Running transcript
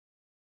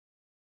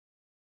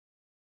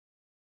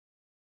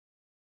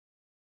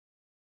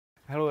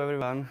Hello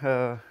everyone,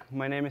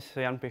 my name is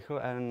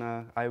Pichl and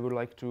I would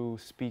like to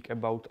speak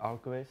about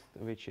Alquist,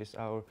 which is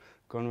our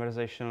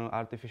conversational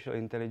artificial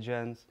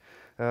intelligence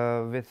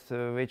with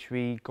which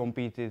we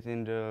competed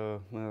in the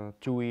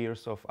 2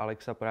 years of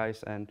Alexa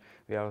Prize, and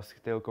we are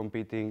still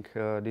competing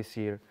this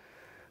year.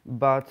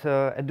 But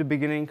at the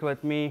beginning,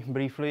 let me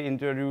briefly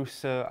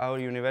introduce our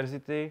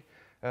university.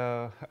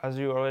 As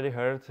you already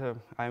heard,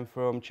 I'm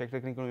from Czech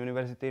Technical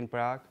University in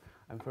Prague.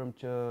 I'm from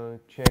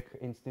Czech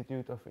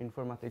Institute of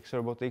Informatics,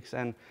 Robotics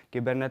and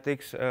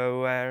Cybernetics,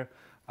 where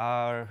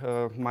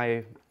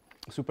my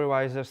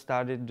supervisor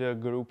started a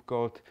group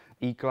called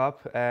eClub,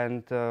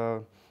 and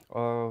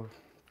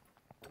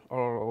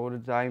all the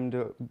time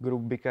the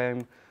group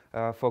became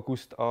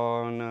focused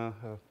on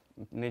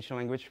natural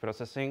language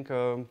processing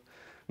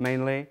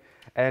mainly.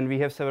 And we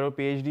have several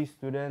PhD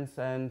students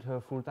and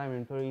full-time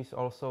employees,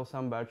 also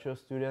some bachelor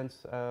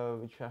students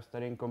which are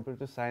studying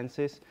computer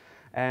sciences.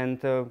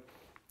 And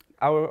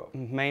our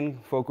main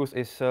focus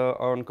is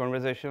on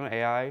conversational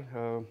AI,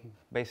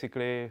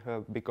 basically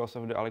because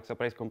of the Alexa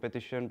Prize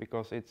competition,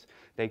 because it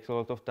takes a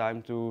lot of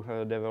time to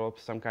develop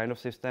some kind of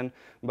system.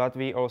 But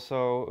we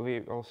also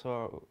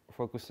are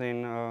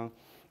focusing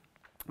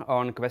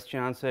on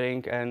question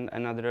answering and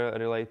other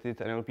related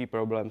NLP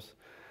problems.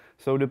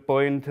 So the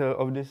point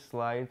of this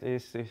slide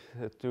is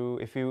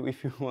if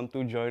you want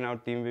to join our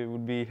team, we will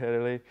be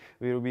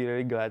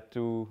really glad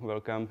to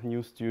welcome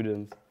new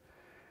students.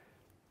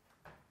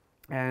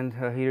 And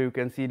here you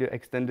can see the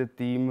extended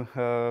team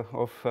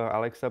of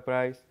Alexa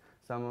Prize.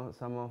 Some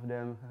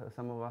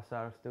of us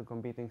are still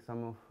competing.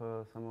 Some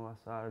of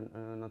us are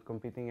not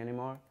competing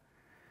anymore.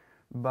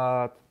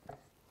 But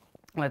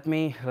let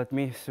me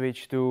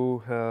switch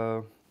to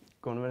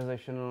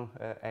conversational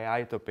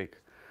AI topic.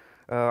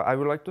 I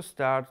would like to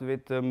start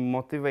with the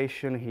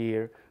motivation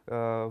here,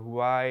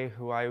 why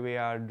we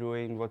are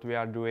doing what we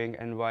are doing,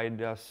 and why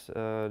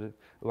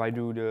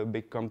do the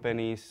big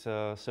companies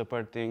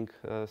supporting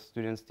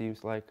students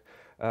teams like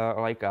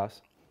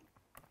us.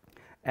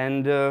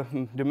 And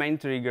the main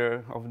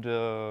trigger of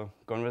the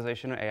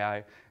conversational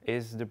AI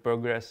is the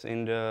progress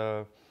in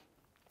the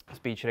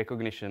speech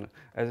recognition.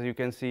 As you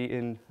can see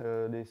in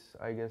this,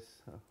 I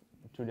guess,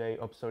 today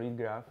obsolete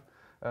graph,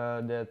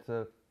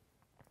 that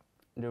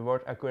the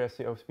word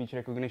accuracy of speech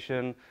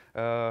recognition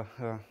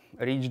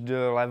reached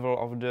the level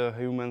of the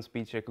human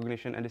speech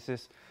recognition, and this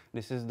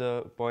is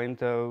the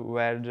point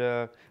where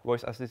the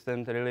voice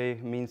assistant really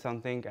means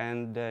something,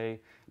 and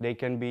they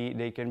can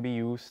be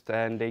used,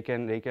 and they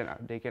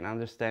can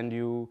understand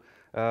you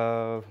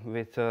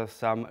with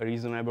some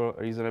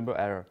reasonable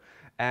error.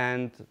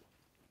 And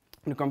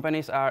the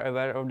companies are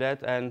aware of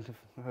that, and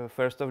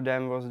first of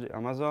them was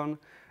Amazon.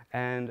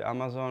 And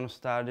Amazon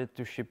started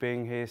to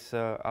shipping his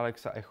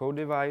Alexa Echo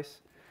device,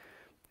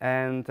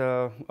 and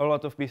a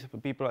lot of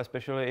people,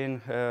 especially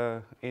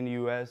in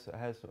US,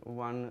 has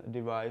one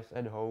device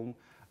at home.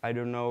 I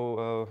don't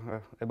know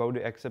about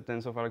the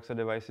acceptance of Alexa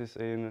devices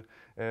in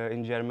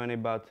Germany,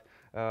 but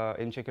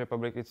in Czech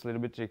Republic it's a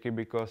little bit tricky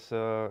because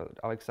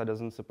Alexa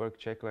doesn't support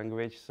Czech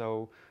language.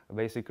 So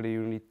basically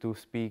you need to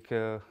speak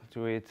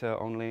to it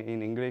only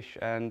in English,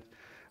 and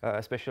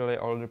especially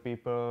older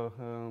people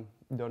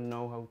don't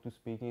know how to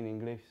speak in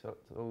English,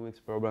 so it's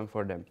a problem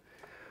for them.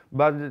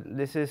 But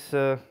this is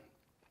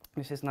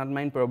not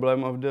main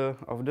problem of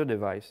the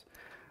device.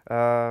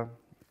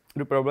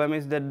 The problem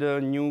is that the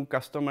new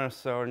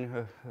customers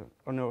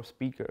or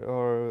speaker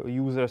or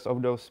users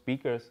of those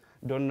speakers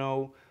don't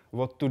know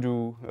what to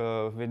do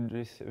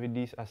with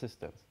these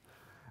assistants.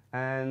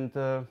 And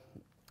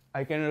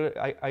I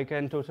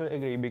can totally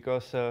agree,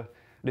 because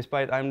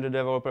despite I'm the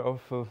developer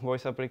of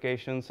voice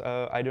applications,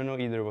 I don't know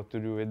either what to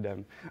do with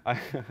them.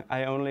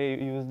 I only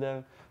use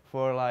them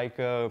for like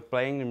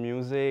playing the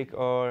music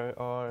or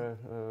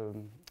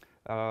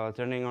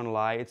turning on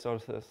lights or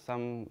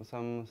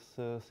some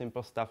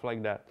simple stuff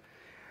like that.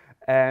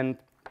 And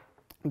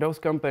those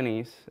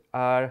companies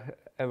are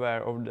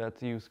aware of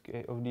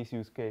these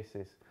use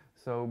cases.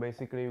 So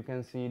basically, you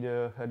can see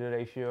the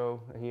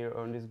ratio here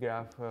on this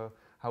graph.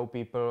 How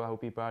people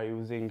are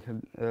using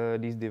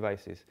these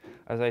devices.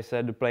 As I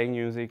said, the playing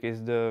music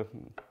is the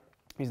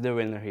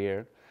winner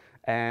here,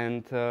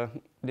 and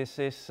this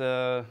is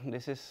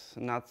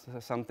not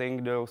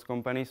something those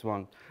companies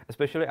want.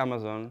 Especially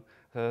Amazon,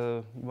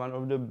 one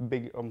of the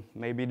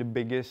maybe the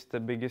biggest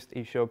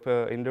e-shop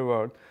in the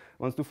world,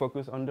 wants to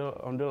focus on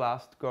the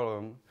last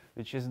column,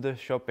 which is the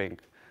shopping.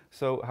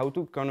 So how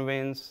to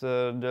convince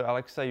the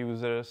Alexa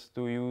users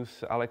to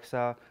use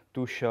Alexa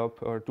to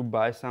shop or to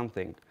buy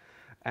something.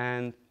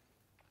 And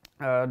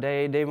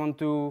they want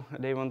to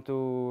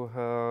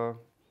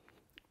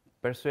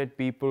persuade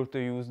people to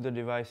use the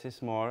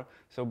devices more.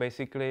 So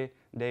basically,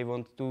 they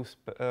want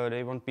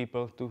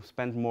people to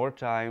spend more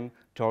time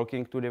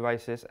talking to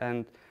devices,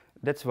 and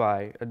that's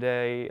why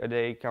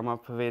they come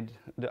up with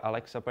the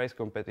Alexa Prize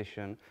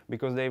competition,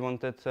 because they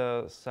wanted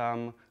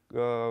some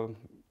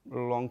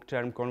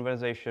long-term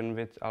conversation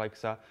with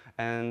Alexa,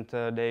 and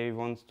they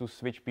want to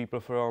switch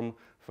people from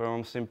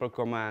simple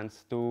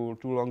commands to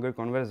longer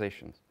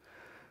conversations.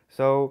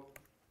 So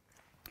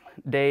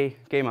they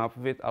came up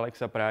with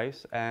Alexa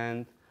Prize,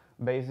 and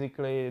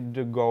basically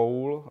the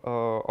goal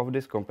of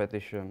this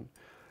competition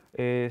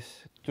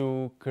is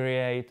to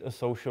create a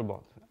social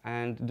bot.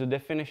 And the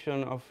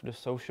definition of the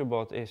social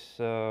bot is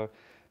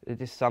it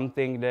is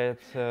something that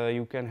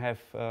you can have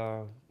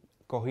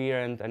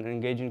coherent and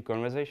engaging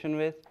conversation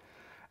with,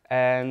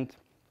 and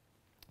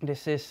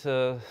this is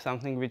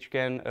something which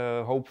can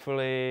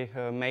hopefully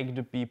make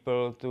the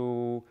people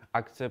to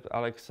accept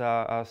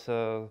Alexa as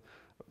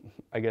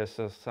I guess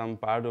some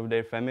part of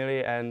their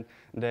family, and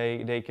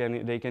they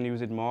can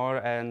use it more,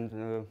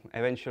 and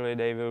eventually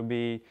they will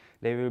be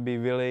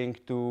willing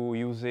to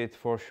use it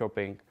for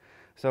shopping.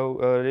 So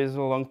there is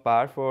a long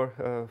path for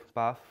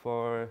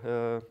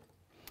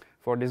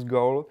this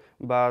goal,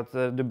 but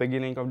the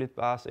beginning of this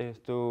path is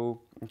to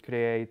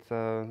create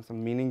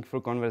some meaningful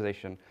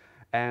conversation.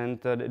 And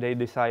they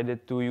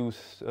decided to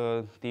use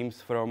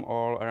teams from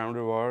all around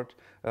the world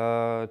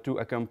to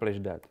accomplish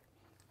that.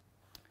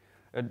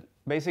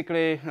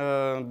 Basically,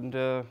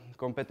 the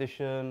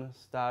competition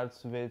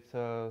starts with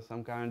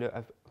some kind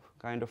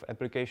of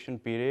application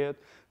period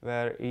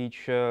where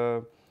each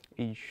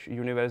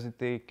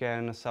university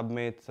can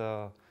submit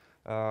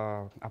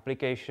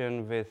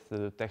application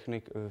with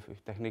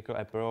technical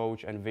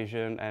approach and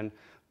vision and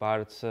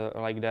parts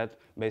like that.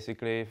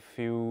 Basically,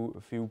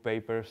 few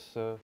papers.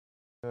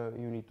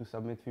 You need to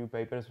submit few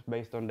papers.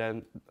 Based on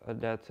that,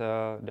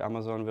 the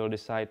Amazon will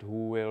decide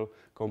who will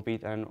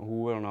compete and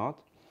who will not.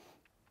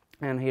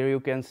 And here you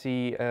can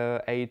see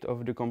 8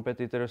 of the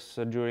competitors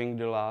during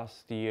the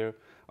last year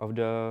of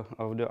the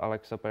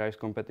Alexa Prize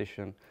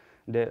competition.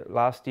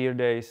 Last year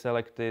they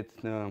selected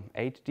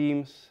 8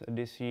 teams.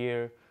 This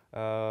year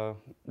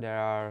there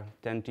are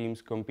 10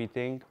 teams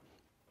competing,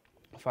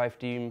 5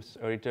 teams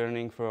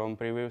returning from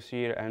previous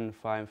year, and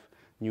 5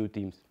 new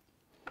teams.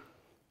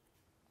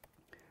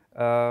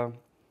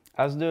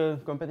 As the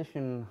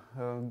competition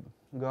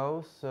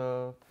goes,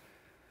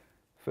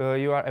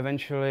 you are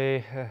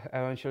eventually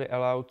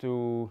allowed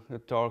to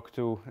talk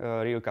to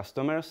real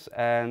customers,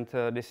 and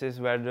this is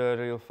where the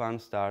real fun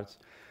starts,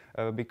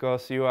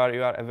 because you are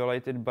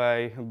evaluated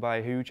by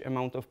a huge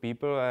amount of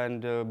people,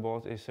 and the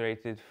bot is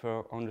rated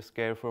on the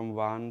scale from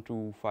 1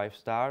 to 5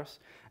 stars,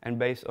 and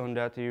based on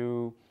that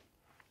you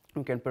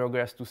can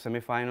progress to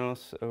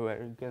semifinals,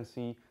 where you can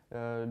see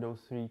those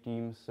 3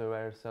 teams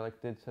were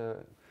selected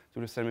to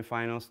the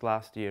semifinals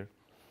last year.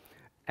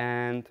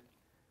 And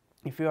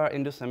if you are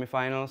in the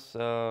semifinals,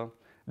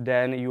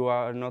 then you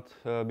are not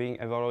being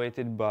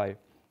evaluated by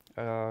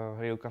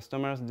real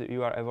customers.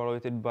 You are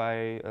evaluated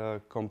by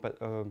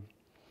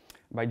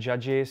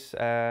judges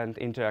and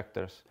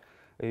interactors.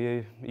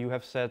 You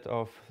have set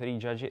of 3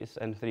 judges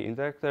and 3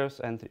 interactors,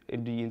 and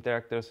the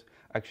interactors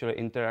actually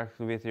interact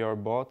with your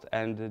bot,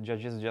 and the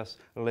judges just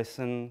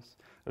listen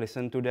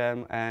to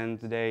them, and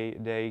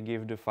they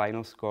give the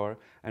final score.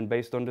 And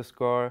based on the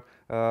score,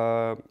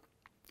 the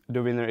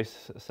winner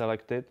is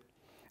selected.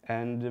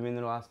 And the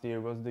winner last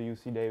year was the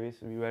UC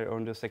Davis. We were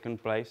on the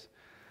 2nd place.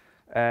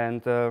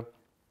 And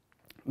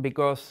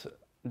because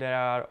there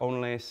are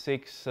only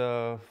 6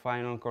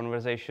 final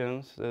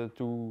conversations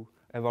to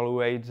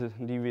evaluate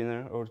the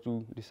winner or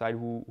to decide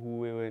who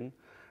will win,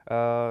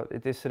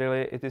 it is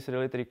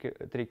really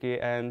tricky,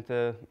 and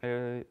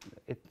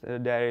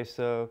there is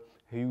a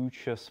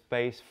huge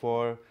space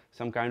for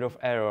some kind of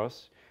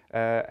errors.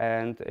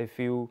 And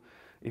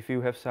if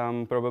you have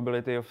some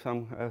probability of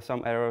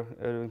some error,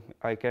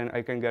 I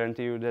can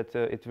guarantee you that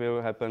it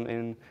will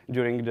happen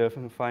during the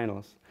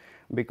finals,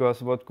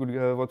 because what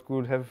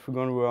could have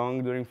gone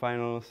wrong during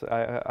finals,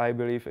 I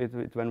believe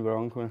it went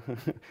wrong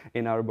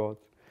in our bot.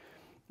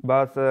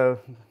 But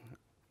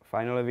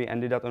finally we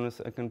ended up on the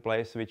 2nd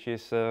place, which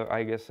is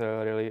I guess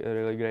a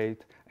really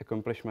great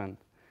accomplishment.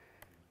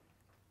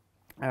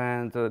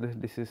 And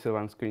this is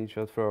one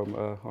screenshot from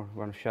or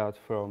one shot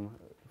from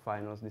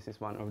finals. This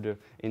is one of the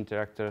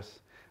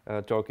interactors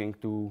talking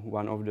to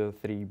one of the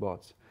 3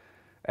 bots,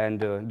 and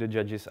the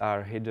judges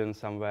are hidden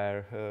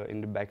somewhere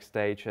in the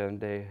backstage, and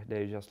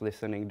they're just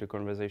listening to the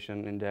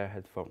conversation in their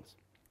headphones.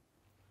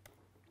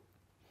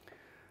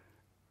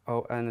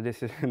 Oh, and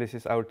this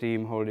is our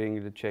team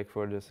holding the check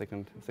for the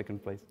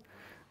second place.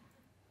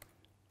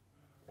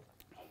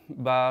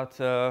 But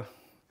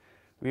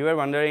we were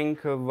wondering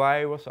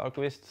why was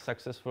Alquist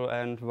successful,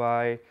 and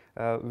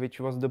which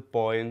was the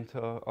point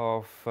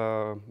of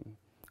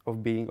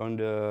being on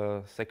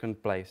the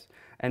 2nd place.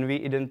 And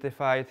we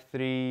identified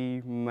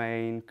 3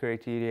 main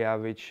criteria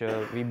which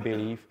we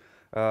believe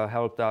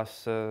helped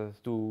us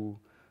to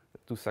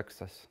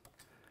success.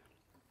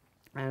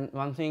 And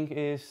one thing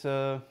is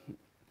to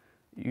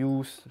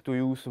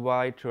use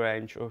wide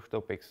range of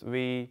topics.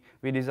 We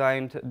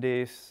designed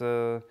this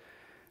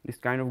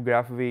kind of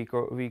graph. We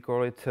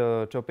call it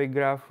topic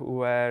graph,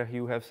 where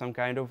you have some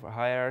kind of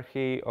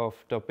hierarchy of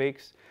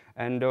topics,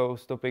 and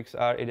those topics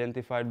are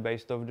identified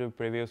based on the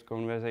previous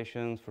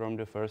conversations from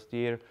the 1st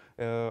year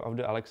of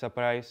the Alexa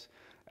Prize.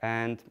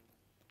 And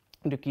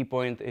the key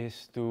point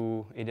is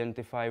to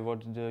identify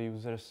what the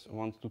users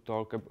want to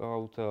talk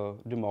about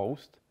the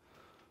most,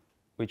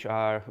 which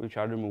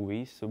are the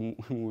movies, so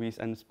movies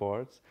and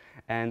sports,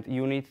 and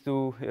you need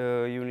to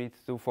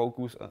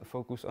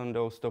focus on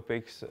those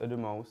topics the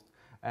most,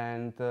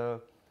 and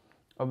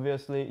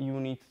obviously you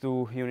need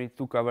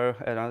to cover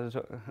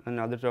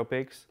another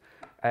topics,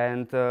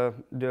 and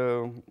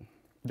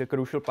the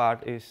crucial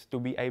part is to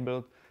be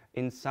able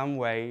in some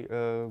way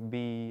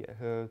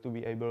to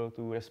be able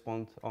to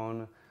respond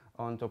on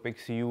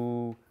topics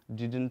you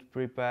didn't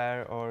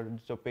prepare or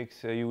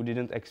topics you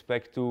didn't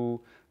expect to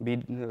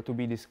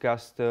be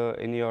discussed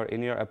in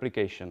your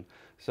application.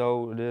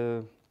 So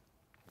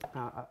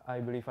I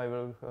believe I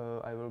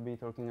will be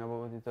talking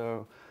about it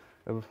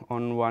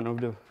on one of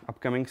the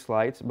upcoming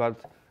slides, but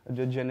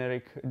the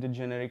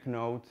generic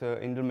note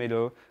in the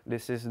middle,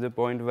 this is the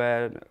point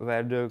where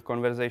the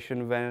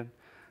conversation went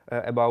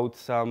about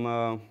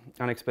some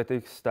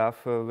unexpected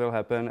stuff will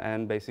happen,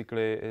 and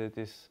basically it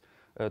is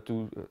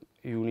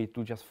you need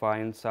to just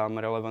find some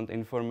relevant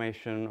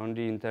information on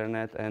the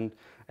internet and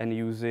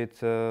use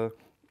it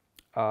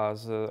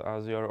as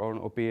your own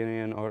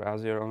opinion or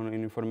as your own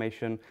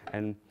information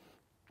and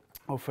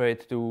offer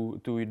it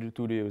to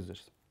the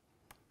users.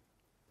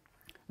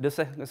 The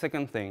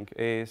second thing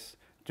is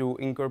to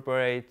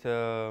incorporate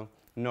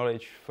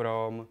knowledge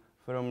from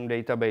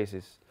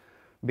databases,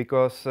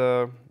 because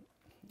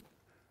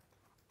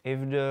if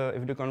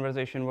the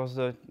conversation was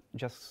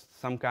just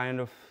some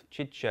kind of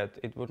chit chat,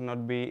 it would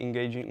not be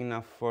engaging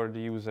enough for the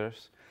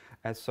users,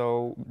 and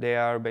so they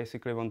are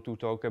basically want to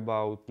talk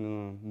about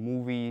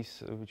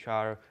movies which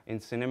are in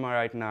cinema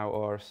right now,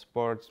 or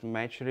sports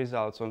match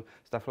results and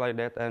stuff like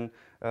that, and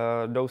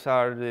those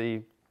are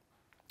the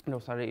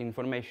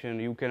information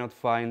you cannot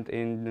find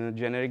in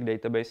generic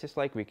databases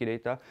like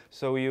Wikidata,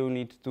 so you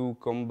need to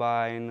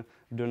combine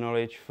the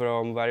knowledge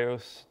from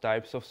various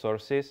types of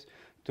sources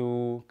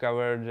to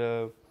cover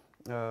the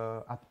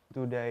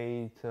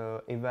up-to-date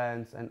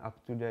events and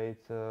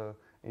up-to-date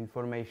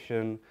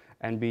information,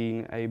 and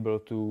being able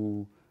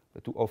to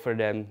offer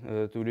them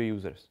to the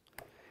users.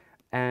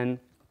 And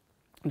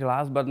the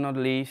last but not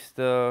least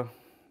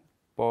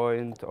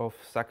point of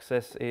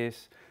success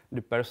is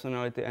the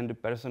personality and the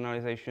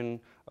personalization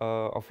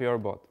of your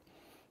bot.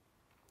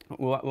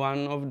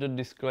 One of the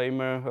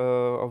disclaimer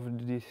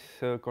of this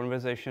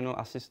conversational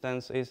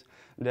assistance is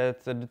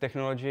that the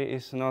technology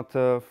is not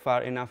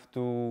far enough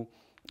to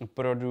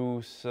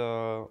produce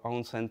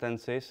own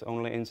sentences,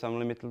 only in some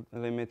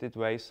limited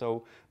way.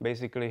 So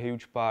basically, a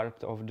huge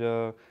part of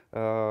the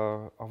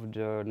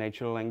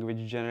natural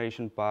language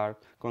generation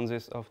part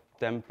consists of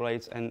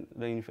templates and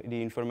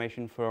the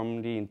information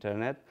from the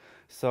internet.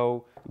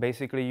 So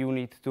basically, you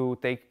need to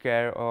take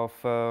care of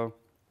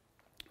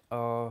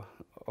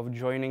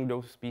joining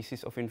those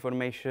pieces of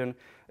information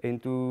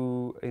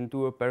into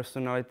a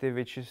personality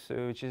which is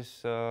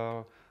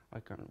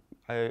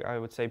I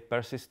would say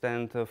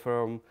persistent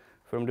from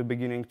the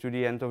beginning to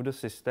the end of the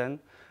system.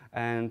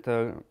 And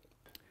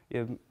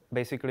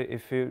basically,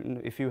 if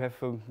you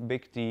have a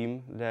big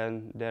team,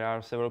 then there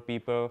are several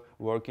people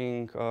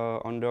working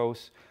on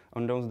those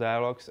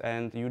dialogues,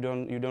 and you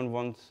don't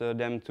want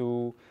them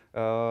to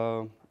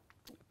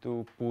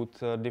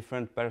put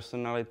different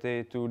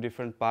personality to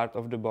different part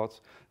of the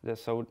bots.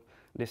 So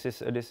this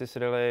is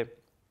really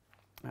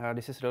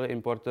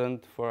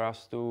important for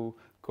us to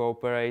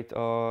cooperate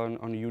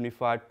on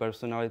unified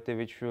personality,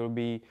 which will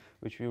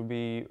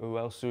be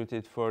well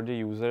suited for the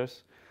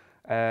users.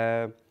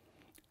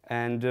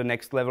 And the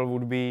next level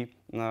would be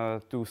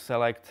to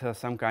select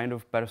some kind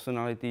of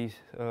personalities,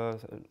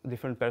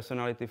 different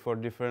personality for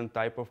different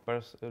type of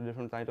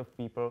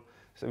people.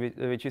 So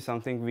which is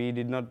something we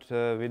did not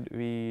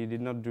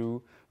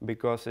do,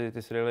 because it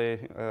is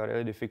really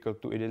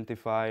difficult to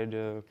identify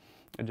the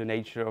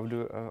nature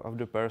of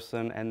the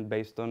person, and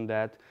based on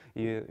that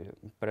you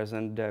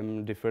present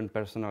them different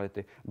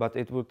personality. But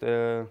it would,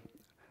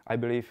 I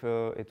believe,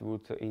 it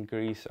would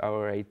increase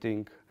our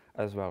rating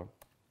as well.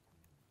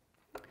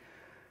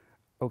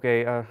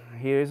 Okay,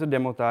 here is a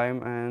demo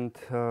time,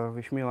 and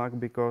wish me luck,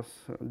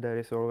 because there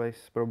is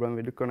always problem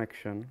with the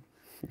connection.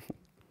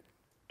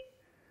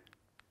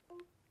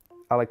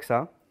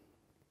 Alexa,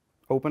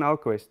 open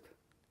Alquist.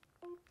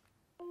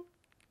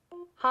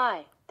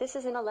 Hi, this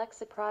is an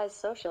Alexa Prize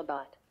social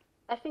bot.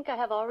 I think I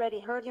have already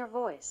heard your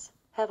voice.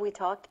 Have we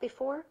talked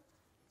before?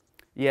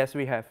 Yes,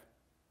 we have.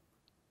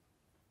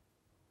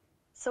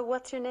 So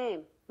what's your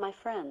name, my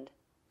friend?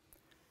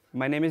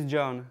 My name is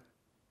John.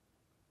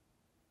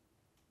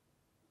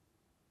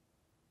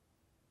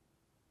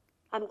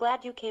 I'm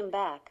glad you came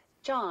back.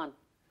 John,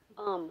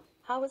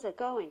 how is it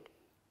going?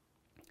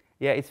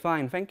 Yeah, it's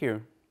fine, thank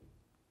you.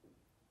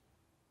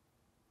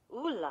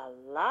 Ooh la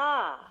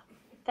la!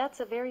 That's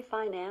a very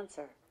fine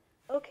answer.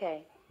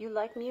 Okay, you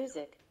like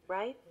music,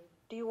 right?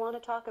 Do you want to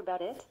talk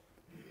about it?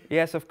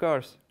 Yes, of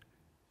course.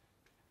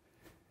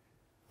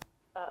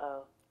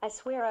 Uh-oh. I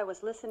swear I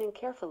was listening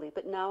carefully,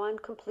 but now I'm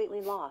completely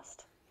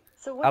lost.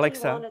 So what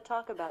Alexa, do you want to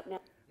talk about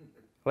now?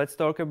 Let's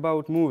talk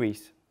about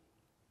movies.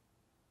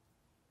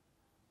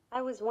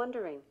 I was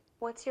wondering,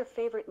 what's your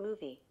favorite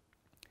movie?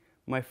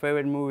 My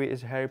favorite movie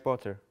is Harry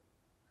Potter.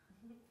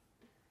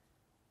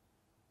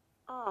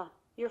 Ah,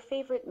 your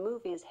favorite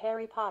movie is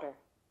Harry Potter.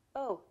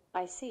 Oh,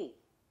 I see.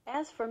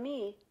 As for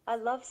me, I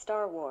love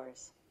Star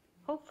Wars.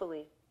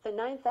 Hopefully, the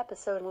 9th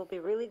episode will be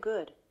really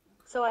good.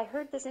 So I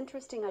heard this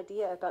interesting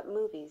idea about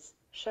movies,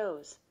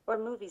 shows, or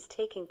movies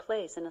taking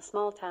place in a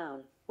small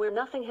town, where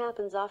nothing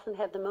happens often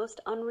have the most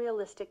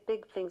unrealistic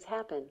big things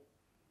happen.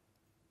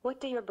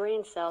 What do your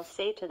brain cells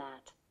say to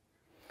that?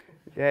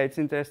 Yeah, it's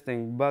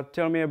interesting, but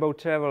tell me about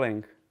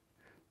traveling.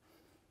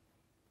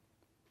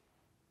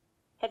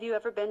 Have you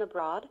ever been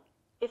abroad?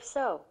 If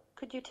so,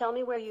 could you tell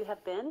me where you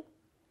have been?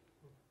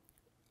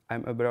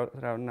 I'm abroad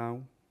right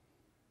now.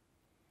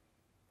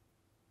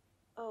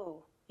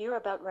 Oh, you're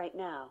about right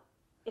now.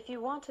 If you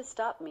want to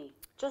stop me,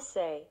 just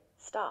say,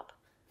 stop.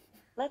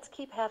 Let's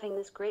keep having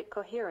this great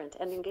coherent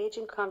and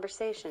engaging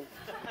conversation.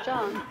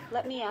 John,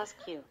 let me ask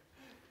you.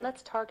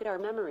 Let's target our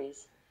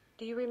memories.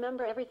 Do you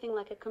remember everything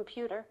like a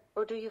computer,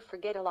 or do you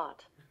forget a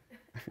lot?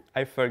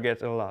 I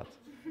forget a lot.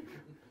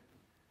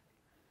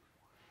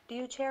 Do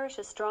you cherish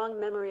a strong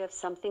memory of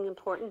something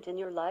important in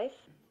your life?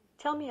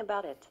 Tell me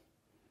about it.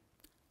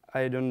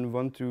 I don't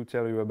want to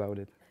tell you about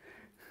it.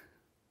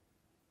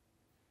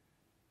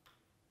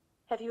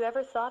 Have you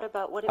ever thought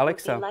about what it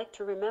Alexa, would be like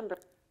to remember?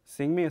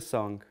 sing me a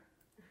song.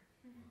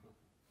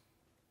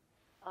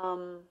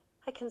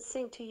 I can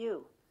sing to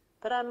you,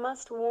 but I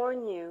must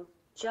warn you,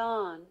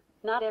 John,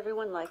 not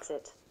everyone likes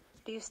it.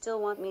 Do you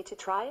still want me to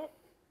try it?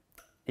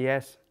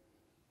 Yes.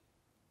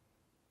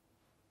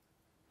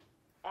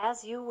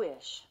 As you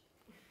wish.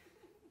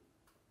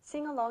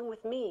 Sing along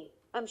with me.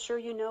 I'm sure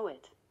you know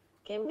it.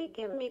 Gimme,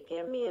 gimme,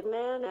 gimme a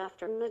man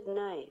after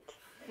midnight.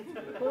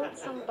 Won't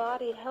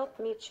somebody help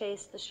me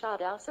chase the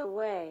shadows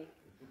away?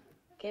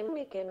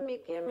 Gimme, gimme,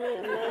 gimme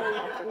a man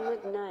after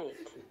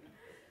midnight.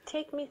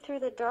 Take me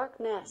through the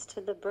darkness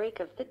to the break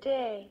of the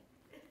day.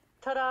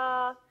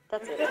 Ta-da!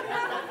 That's it.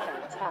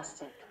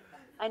 Fantastic.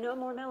 I know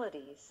more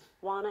melodies.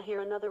 Wanna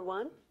hear another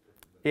one?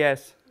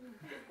 Yes.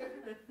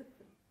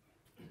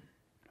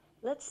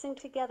 Let's sing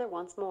together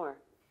once more.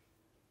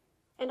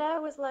 And I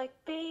was like,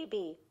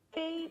 baby,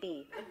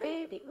 baby,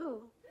 baby,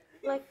 ooh.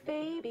 Like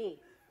baby,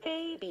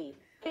 baby,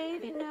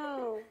 baby,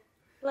 no.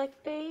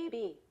 Like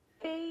baby,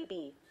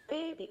 baby,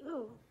 baby,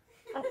 ooh.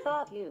 I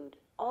thought you'd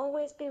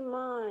always be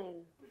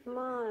mine,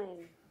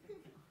 mine.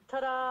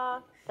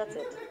 Ta-da! That's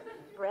it.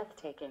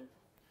 Breathtaking.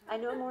 I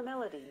know more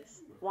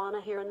melodies.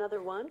 Wanna hear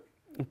another one?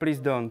 Please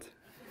don't.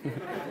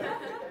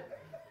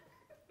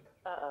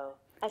 Uh-oh.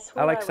 I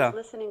swear Alexa, I was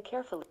listening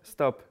carefully.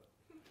 stop.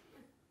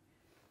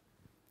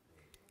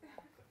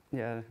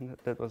 Yeah,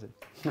 that was it.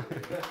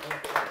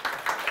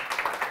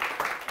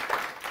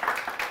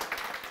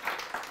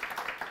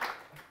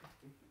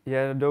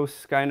 Yeah,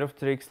 those kind of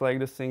tricks like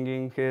the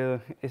singing,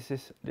 this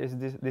is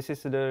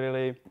the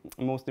really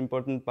most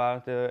important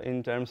part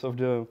in terms of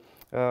the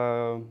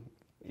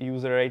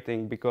user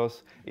rating,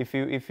 because if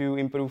you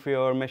improve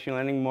your machine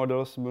learning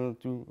models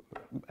to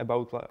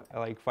about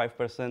like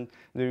 5%,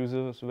 the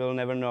users will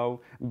never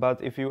know.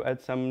 But if you add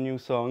some new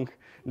song,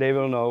 they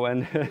will know,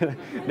 and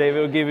they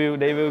will give you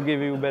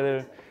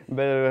better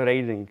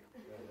rating.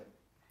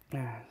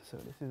 So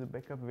this is a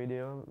backup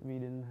video we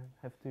didn't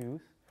have to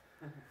use.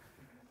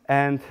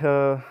 And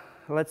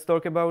let's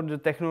talk about the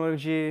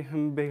technology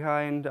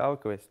behind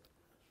Alquist.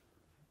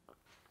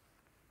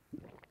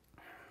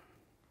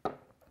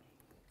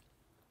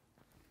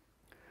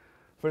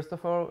 First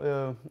of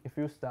all, if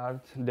you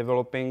start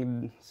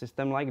developing a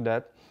system like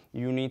that,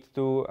 you need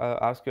to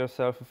ask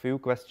yourself a few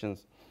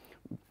questions.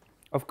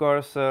 Of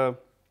course,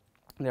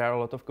 there are a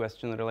lot of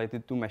questions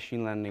related to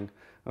machine learning,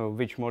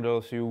 which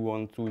models you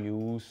want to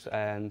use,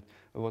 and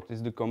what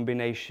is the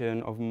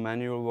combination of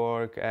manual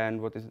work and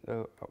what is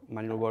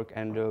manual work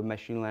and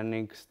machine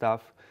learning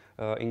stuff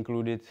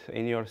included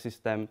in your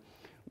system.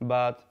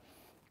 But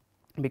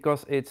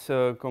because it's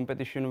a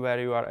competition where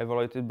you are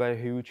evaluated by a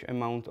huge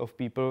amount of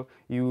people,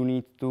 you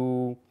need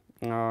to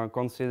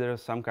consider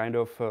some kind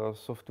of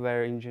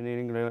software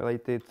engineering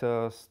related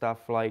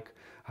stuff, like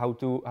how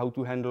to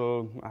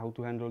handle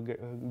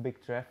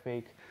big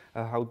traffic,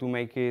 how to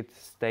make it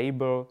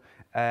stable,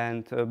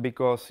 and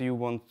because you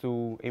want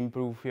to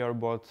improve your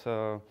bot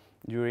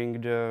during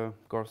the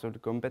course of the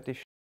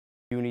competition,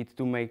 you need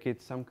to make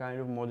it some kind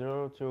of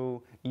model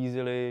to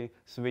easily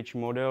switch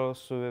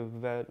models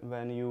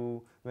when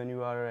you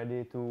are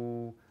ready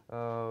to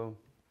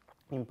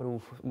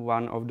improve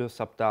one of the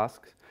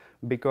subtasks.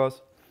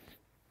 Because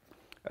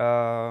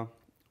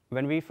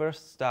when we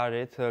first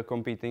started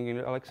competing in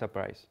the Alexa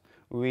Prize,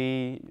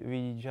 we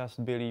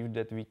just believed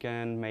that we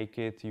can make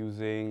it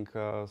using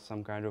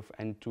some kind of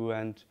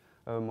end-to-end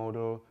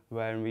model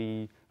where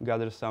we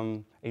gather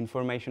some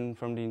information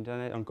from the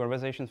internet, on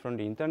conversations from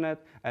the internet,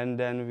 and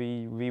then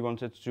we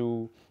wanted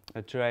to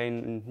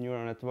train a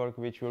neural network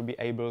which will be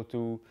able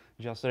to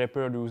just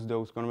reproduce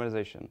those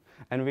conversations.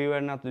 And we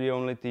were not the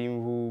only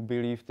team who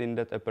believed in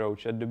that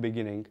approach at the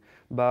beginning,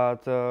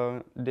 but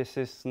this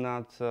is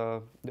not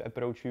the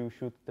approach you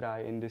should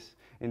try in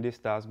this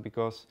task,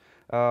 because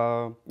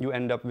you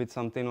end up with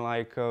something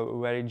like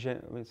very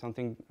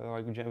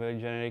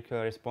generic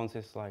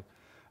responses like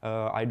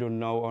I don't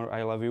know or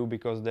I love you,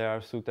 because they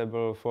are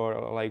suitable for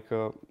like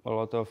a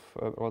lot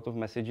of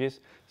messages.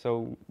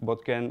 So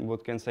bot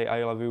can say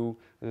I love you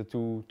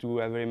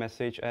to every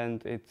message,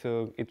 and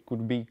it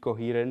could be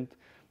coherent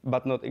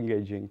but not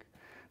engaging.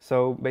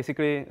 So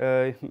basically,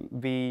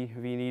 we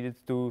needed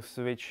to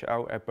switch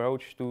our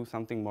approach to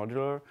something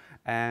modular,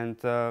 and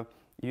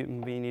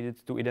we needed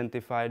to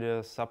identify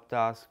the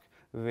subtasks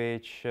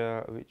which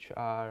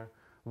are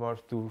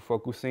worth to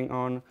focusing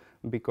on,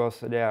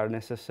 because they are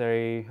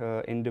necessary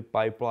in the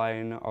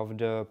pipeline of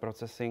the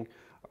processing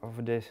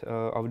of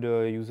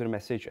the user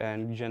message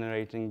and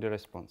generating the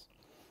response.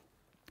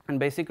 And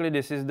basically,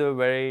 this is the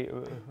very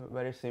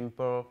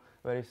simple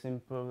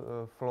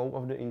flow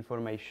of the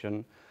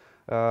information.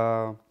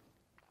 You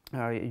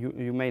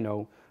may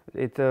know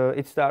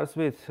it starts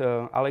with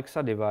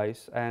Alexa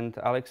device, and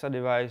Alexa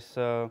device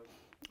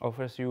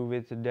offers you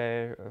with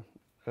their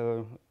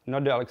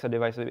not the Alexa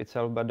device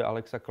itself, but the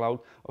Alexa cloud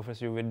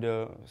offers you with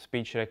the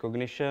speech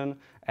recognition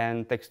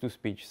and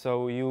text-to-speech.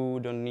 So you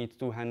don't need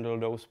to handle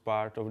those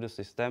part of the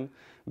system.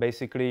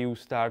 Basically, you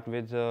start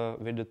with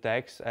the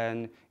text,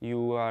 and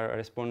you are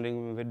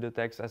responding with the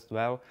text as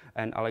well,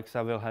 and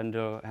Alexa will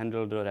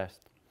handle the rest.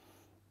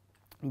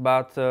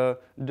 But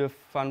the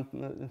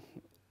fun.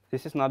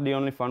 This is not the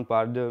only fun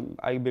part.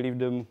 I believe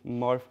the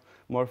more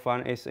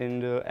fun is in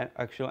the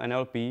actual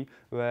NLP,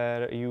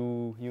 where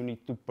you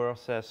need to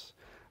process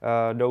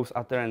those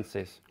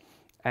utterances.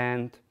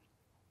 And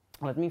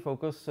let me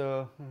focus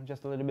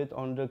just a little bit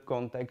on the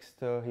context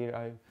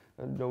here.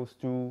 Those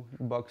two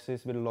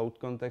boxes with load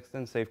context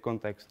and save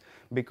context,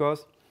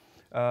 because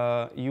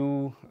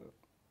you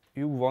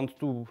want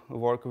to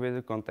work with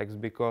the context,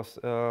 because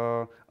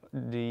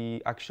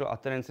the actual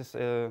utterances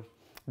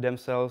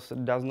themselves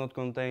does not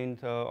contain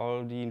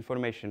all the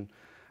information.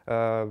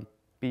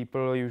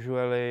 People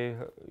usually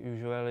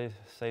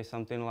say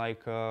something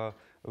like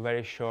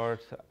very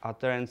short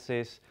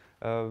utterances.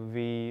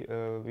 We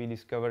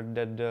discovered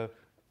that the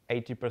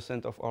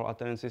 80% of all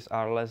utterances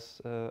are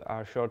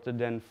shorter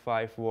than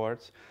 5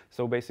 words.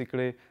 So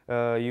basically,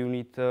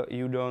 you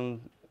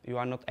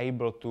are not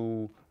able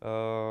to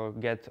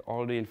get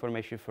all the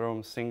information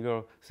from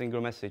single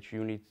message.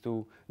 You need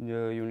to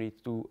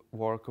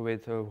work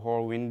with a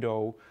whole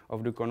window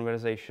of the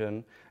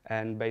conversation,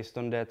 and based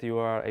on that, you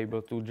are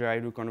able to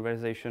drive the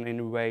conversation in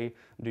a way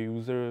the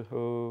user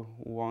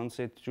wants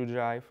it to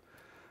drive,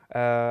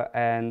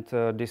 and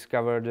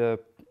discover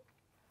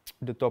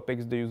the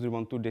topics the user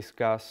want to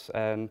discuss,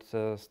 and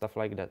stuff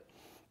like that.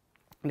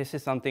 This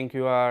is something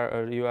you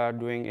are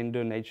doing in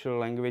the natural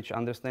language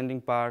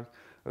understanding part,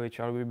 which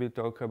I will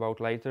talk about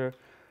later.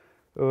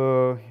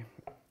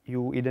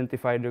 You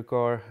identify the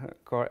core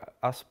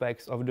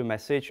aspects of the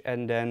message,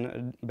 and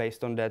then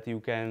based on that you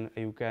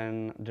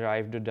can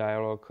drive the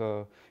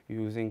dialogue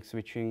using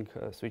switching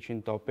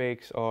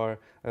topics, or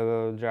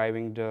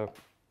driving the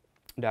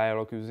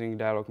dialogue using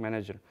dialogue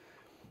manager.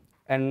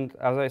 And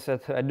as I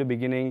said at the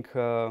beginning,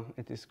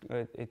 it is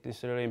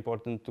really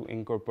important to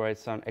incorporate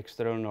some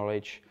external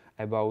knowledge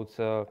about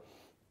the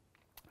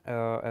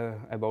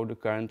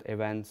current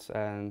events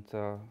and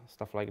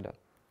stuff like that.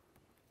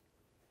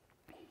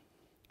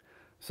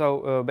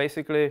 So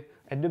basically,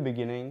 at the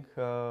beginning,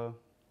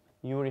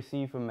 you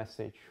receive a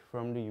message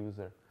from the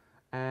user,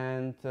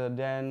 and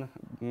then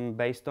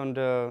based on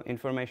the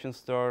information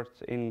stored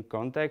in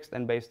context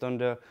and based on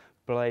the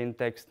plain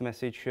text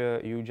message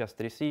you just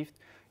received,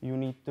 you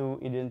need to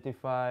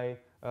identify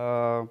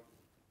a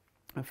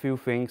few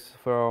things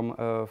from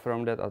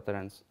that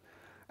utterance.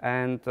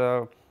 And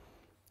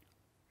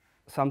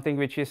something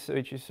which is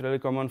really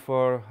common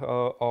for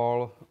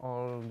all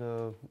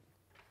the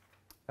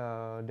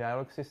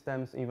dialogue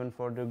systems, even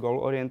for the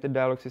goal-oriented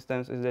dialogue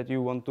systems, is that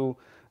you want to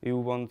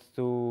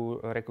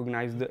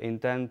recognize the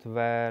intent,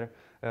 where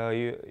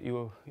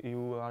you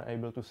are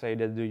able to say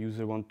that the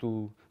user want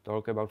to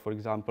talk about, for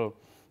example,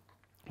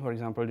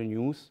 the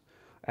news,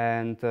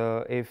 and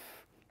if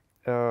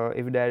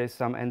there is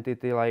some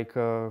entity like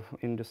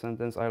in the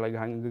sentence I like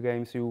Hunger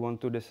Games, you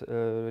want to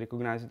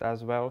recognize it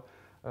as well,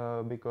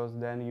 because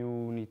then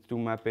you need to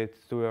map it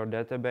to your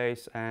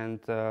database, and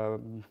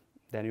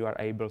then you are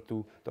able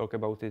to talk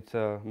about it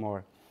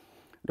more.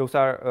 Those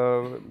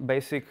are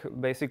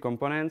basic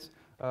components,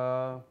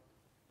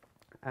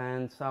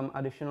 and some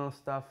additional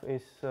stuff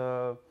is,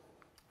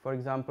 for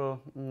example,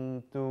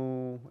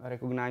 to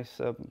recognize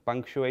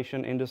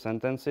punctuation in the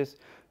sentences,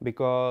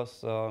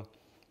 because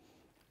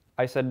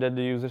I said that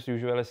the users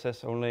usually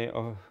says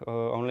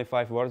only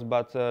 5 words,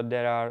 but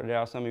there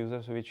are some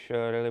users which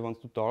really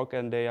want to talk,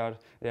 and they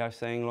are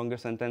saying longer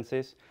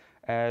sentences,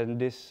 and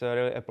this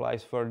really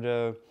applies for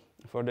the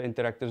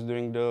interactors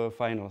during the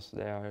finals.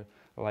 They are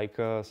like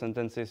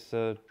sentences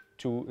to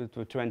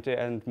 20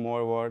 and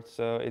more words.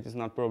 It is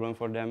not problem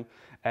for them,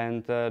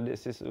 and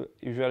this is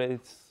usually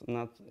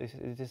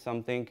it is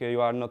something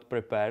you are not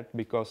prepared,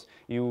 because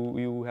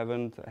you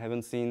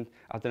haven't seen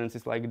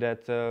utterances like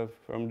that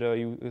from the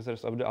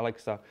users of the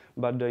Alexa,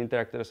 but the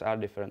interactors are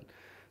different.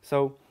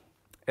 So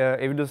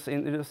if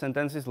the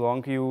sentence is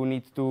long, you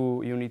need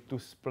to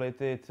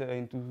split it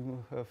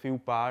into a few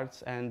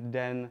parts, and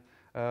then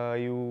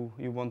you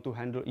want to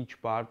handle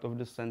each part of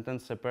the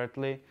sentence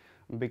separately,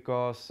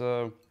 because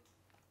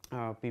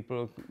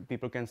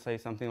people can say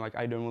something like,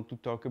 I don't want to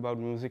talk about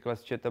music,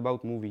 let's chat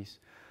about movies,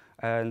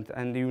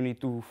 and you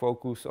need to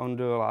focus on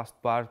the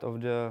last part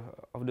of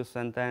the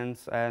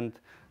sentence, and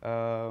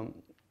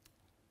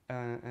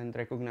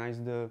recognize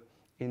the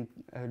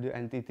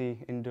entity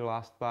in the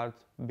last part,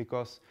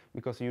 because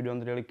you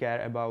don't really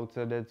care about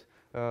that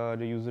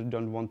the user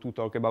don't want to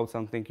talk about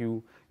something.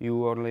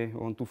 You only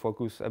want to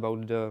focus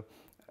about the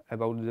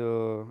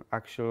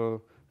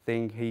actual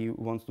thing he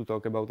wants to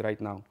talk about right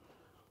now.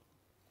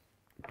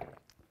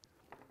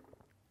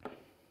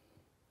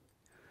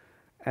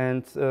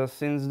 And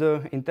since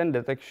the intent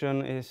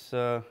detection is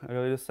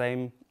really the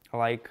same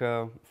like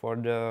for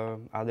the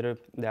other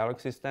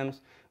dialogue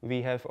systems,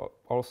 we have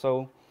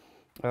also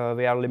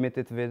we are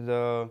limited with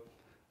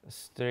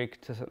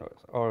strict,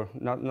 or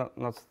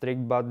not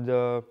strict, but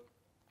the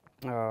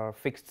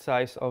fixed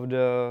size of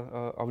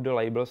the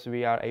labels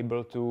we are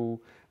able to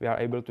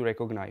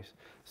recognize.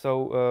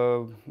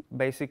 So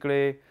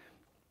basically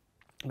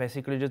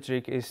the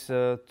trick is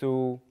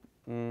to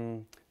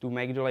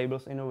make the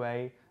labels in a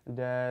way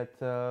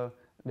that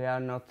they are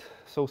not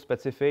so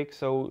specific,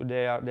 so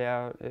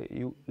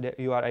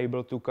you are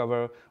able to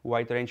cover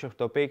wide range of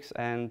topics,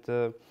 and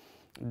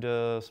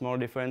the small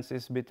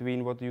differences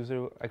between what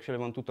user actually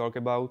want to talk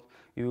about,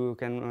 you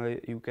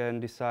can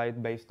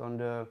decide based on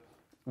the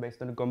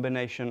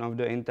combination of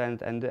the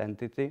intent and the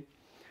entity,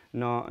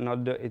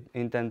 not the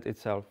intent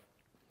itself.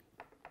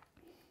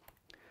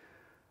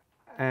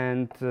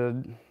 And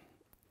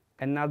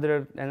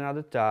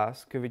another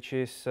task, which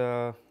is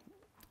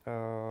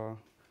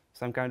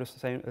some kind of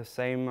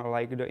same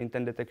like the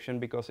intent detection,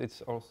 because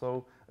it's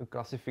also a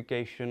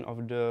classification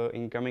of the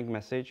incoming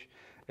message,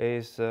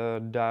 is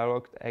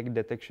dialogue act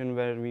detection,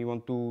 where we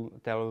want to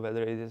tell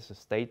whether it is a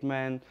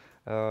statement,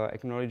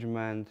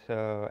 acknowledgement,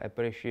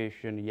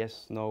 appreciation,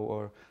 yes, no,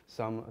 or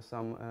some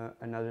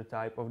another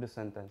type of the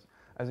sentence.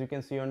 As you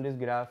can see on this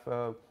graph,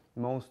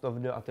 most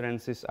of the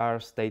utterances are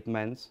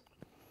statements,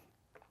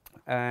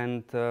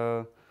 and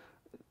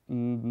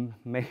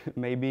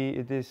maybe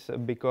it is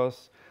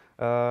because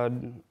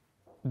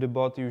the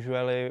bot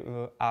usually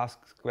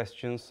asks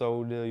questions,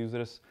 so the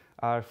users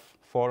are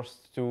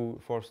forced to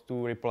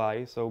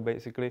reply. So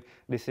basically,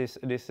 this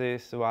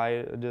is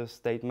why the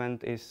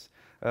statement is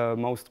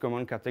most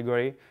common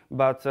category.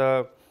 But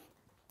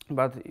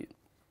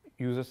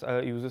users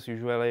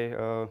usually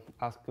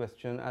ask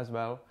question as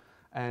well,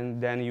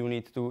 and then you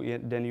need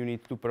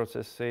to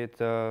process it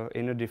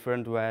in a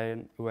different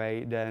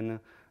way than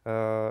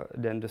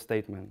the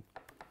statement.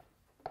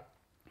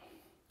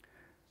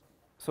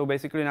 So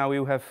basically now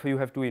you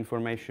have two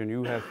information.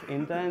 You have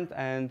intent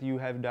and you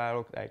have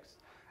dialogue text.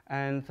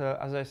 And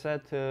as I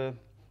said,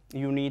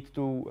 you need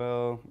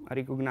to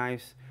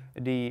recognize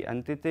the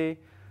entity,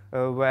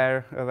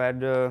 where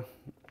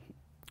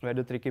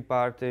the tricky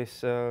part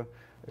is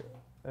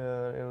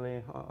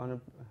really on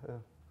a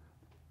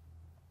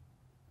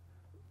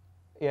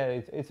yeah,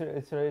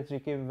 it's really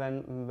tricky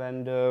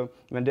when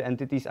the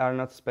entities are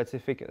not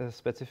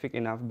specific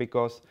enough,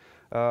 because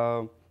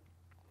for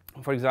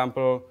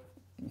example,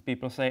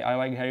 people say I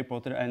like Harry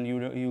Potter, and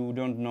you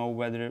don't know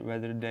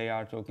whether they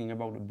are talking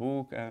about the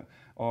book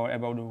or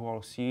about the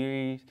whole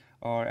series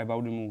or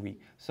about the movie.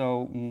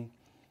 So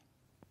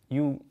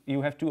you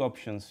have two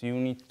options. You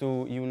need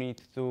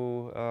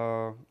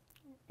to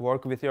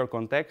work with your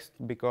context,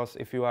 because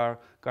if you are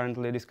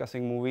currently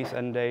discussing movies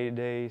and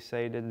they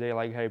say that they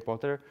like Harry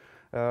Potter,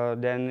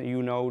 then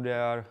you know they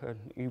are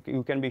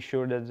you can be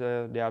sure that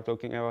they are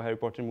talking about Harry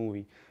Potter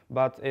movie.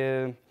 But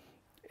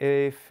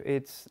if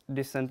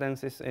this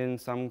sentence is in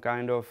some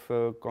kind of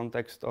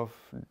context of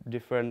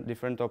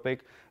different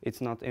topic,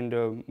 it's not in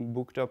the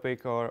book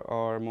topic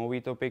or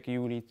movie topic,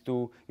 you need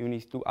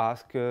to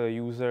ask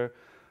user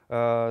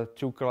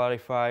to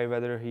clarify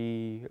whether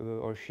he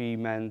or she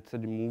meant the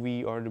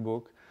movie or the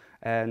book,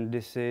 and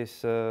this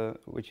is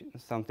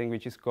something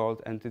which is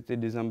called entity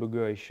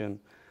disambiguation.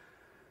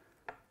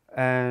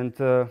 And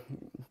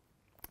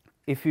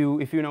if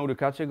you know the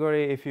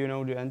category, if you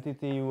know the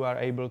entity, you are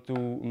able to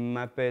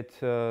map it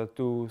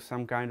to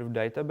some kind of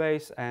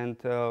database. And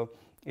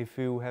if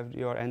you have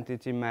your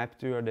entity mapped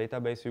to your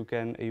database, you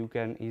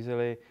can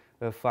easily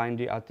find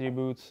the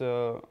attributes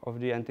of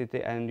the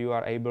entity, and you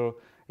are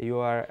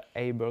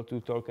able to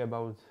talk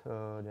about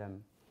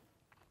them.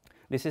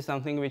 This is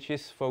something which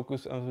is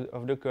focus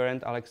of the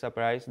current Alexa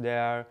Prize. They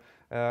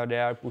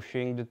are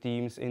pushing the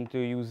teams into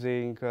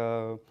using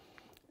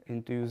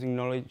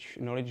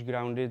knowledge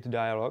grounded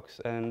dialogues,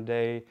 and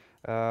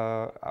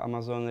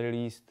Amazon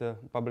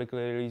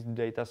publicly released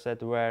data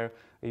set where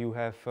you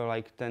have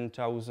like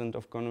 10,000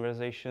 of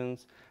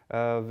conversations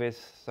with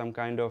some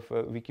kind of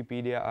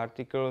Wikipedia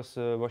articles,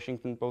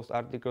 Washington Post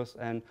articles,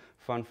 and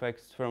fun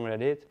facts from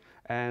Reddit.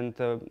 And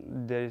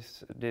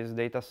this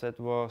data set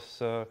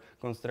was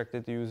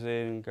constructed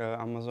using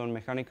Amazon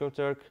Mechanical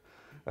Turk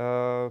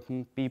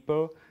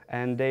people,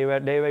 and they were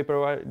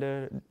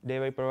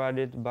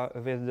provided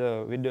with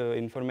the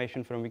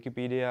information from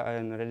Wikipedia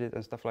and Reddit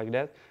and stuff like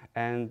that,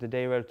 and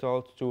they were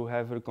told to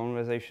have a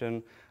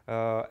conversation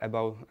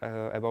about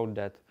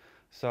that.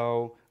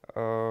 So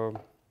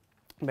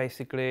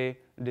basically,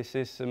 this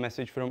is a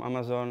message from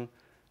Amazon.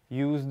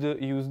 Use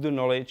the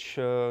knowledge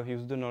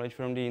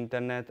from the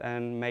internet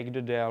and make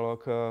the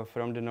dialogue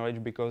from the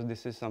knowledge, because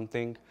this is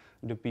something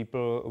the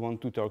people want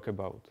to talk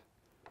about.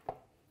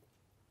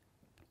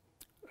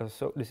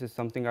 So this is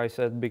something I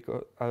said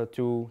because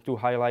to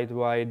highlight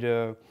why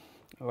the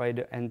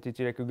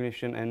entity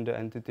recognition and the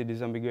entity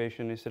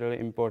disambiguation is really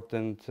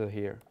important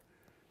here.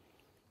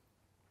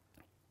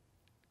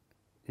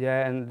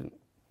 Yeah, and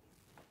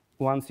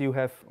once you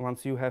have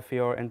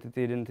your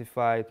entity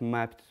identified,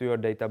 mapped to your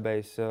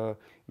database,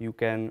 you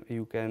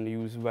can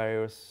use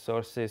various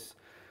sources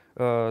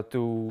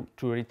to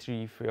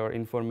retrieve your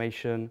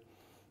information.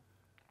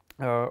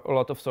 A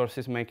lot of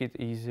sources make it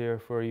easier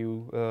for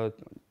you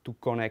to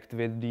connect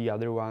with the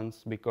other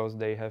ones, because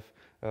they have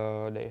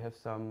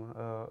some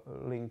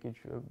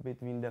linkage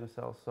between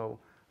themselves. So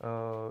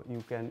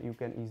you can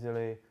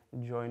easily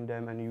join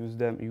them and use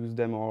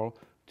them all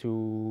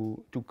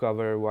to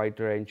cover a wide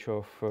range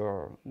of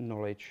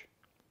knowledge.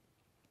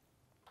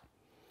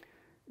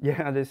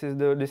 Yeah, this is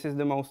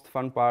the most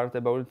fun part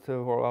about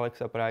the whole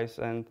Alexa Prize,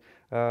 and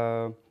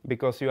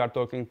because you are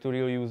talking to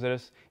real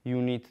users,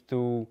 you need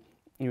to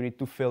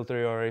filter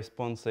your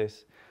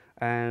responses,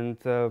 and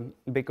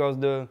because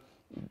the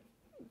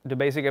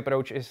basic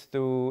approach is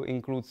to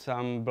include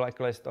some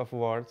blacklist of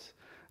words,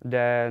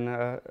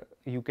 then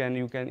you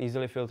can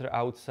easily filter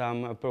out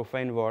some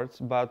profane words,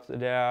 but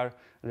there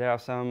are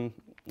some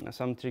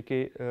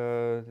tricky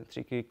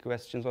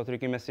questions or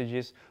tricky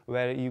messages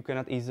where you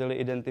cannot easily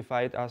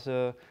identify it as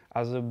a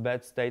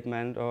bad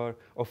statement or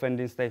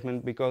offending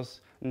statement, because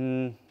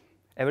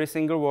every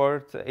single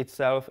word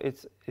itself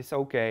is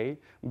okay,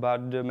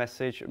 but the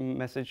message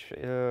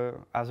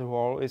as a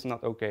whole is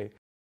not okay.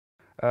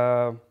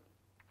 The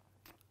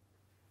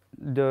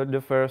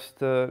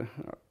first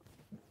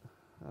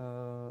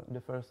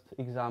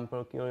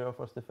example, kill your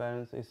first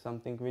defense, is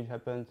something which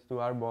happened to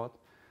our bot,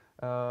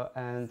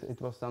 and it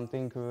was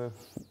something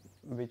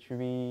which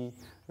we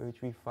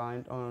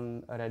find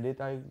on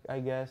Reddit, I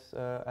guess,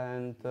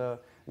 and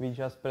we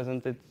just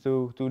presented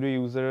to the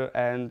user,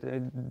 and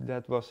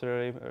that was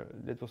a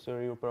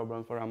real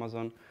problem for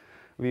Amazon.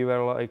 We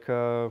were like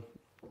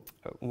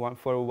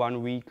for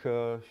 1 week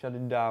shut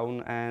it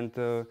down, and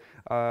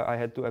I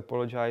had to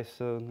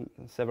apologize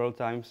several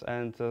times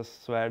and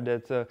swear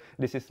that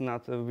this is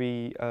not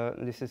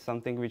this is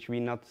something which we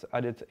not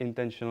added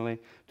intentionally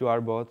to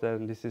our bot,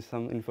 and this is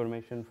some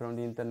information from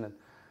the internet.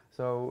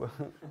 So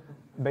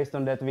based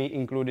on that, we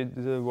included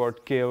the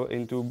word kill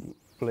into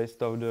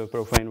list of the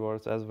profane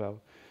words as well.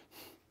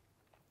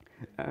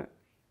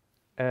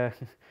 And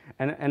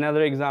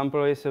another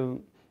example is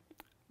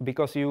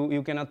because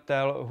you cannot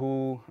tell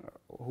who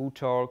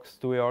talks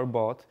to your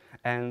bot,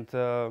 and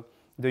the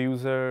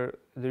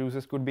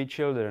users could be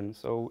children.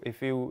 So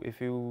if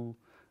you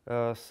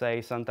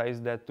say Santa is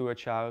dead to a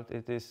child,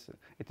 it is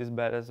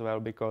bad as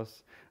well,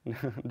 because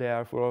they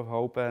are full of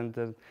hope, and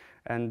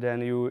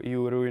then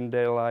you ruin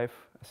their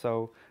life.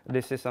 So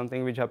this is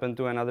something which happened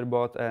to another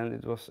bot, and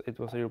it was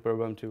a real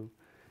problem too.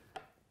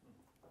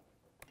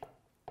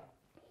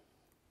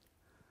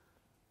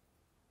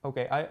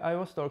 Okay, I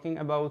was talking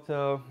about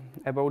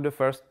the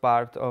first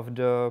part of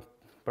the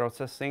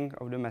processing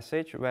of the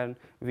message when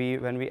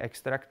we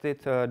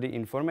extracted the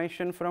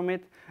information from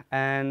it,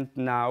 and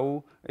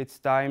now it's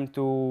time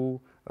to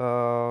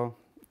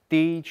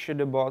teach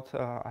the bot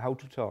how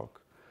to talk.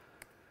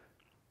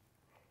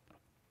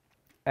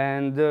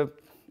 And the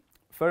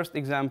first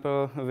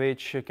example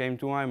which came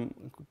to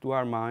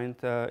our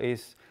mind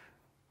is,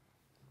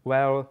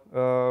 well,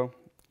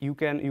 you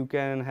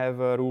can have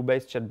a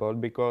rule-based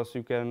chatbot, because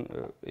you can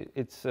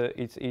it's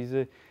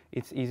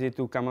easy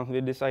to come up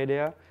with this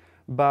idea,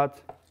 but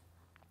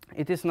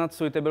it is not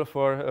suitable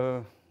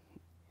for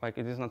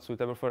it is not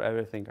suitable for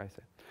everything, I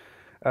said,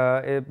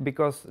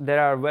 because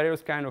there are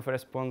various kind of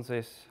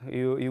responses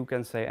you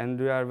can say, and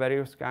there are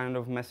various kind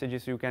of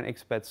messages you can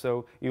expect.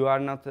 So you are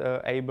not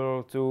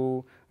able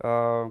to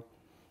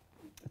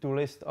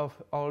list of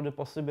all the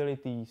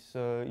possibilities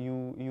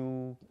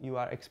you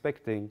are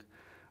expecting.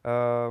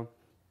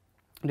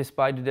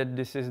 Despite that,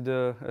 this is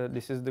the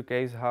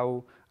case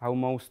how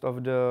most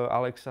of the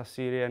Alexa,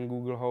 Siri, and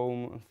Google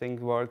Home thing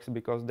works,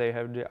 because they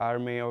have the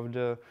army of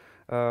the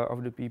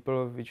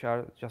people which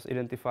are just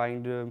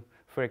identifying the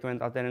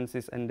frequent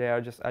attendances, and they are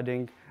just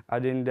adding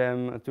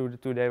them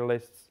to their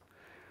lists.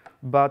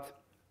 But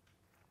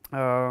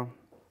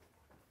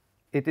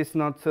it is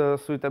not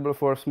suitable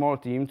for a small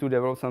team to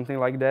develop something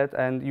like that,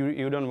 and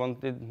you don't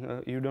want it.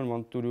 You don't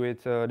want to do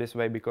it this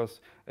way,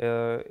 because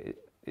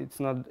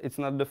it's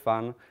not the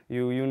fun.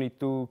 You need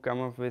to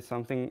come up with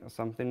something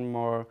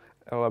more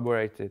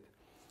elaborated.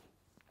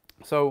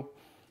 So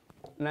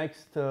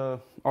next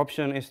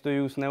option is to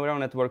use neural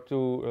network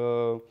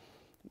to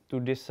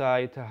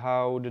decide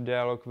how the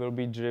dialogue will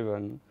be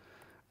driven.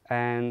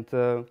 And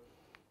the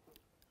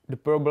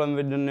problem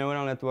with the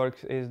neural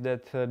networks is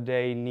that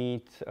they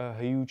need a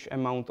huge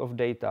amount of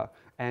data.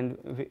 And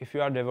if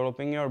you are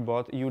developing your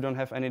bot, you don't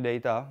have any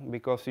data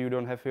because you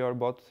don't have your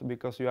bot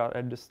because you are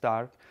at the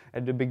start,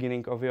 at the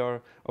beginning of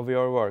your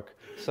work.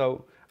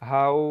 So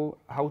how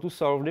to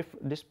solve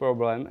this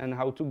problem and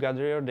how to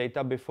gather your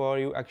data before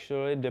you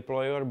actually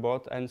deploy your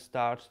bot and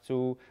start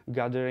to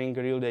gathering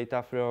real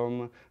data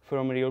from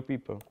real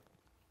people.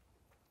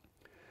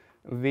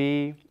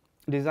 We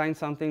designed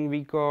something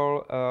we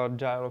call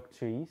dialogue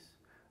trees,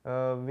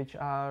 which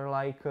are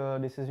like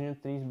decision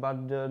trees,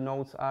 but the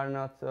nodes are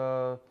not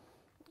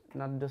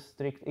the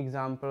strict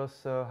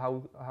examples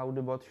how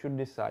the bot should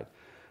decide.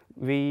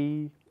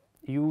 We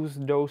use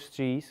those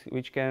trees,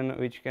 which can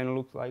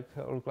look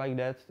like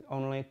that,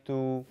 only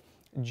to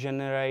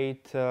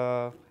generate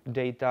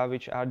data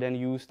which are then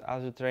used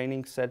as a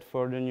training set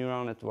for the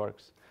neural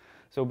networks.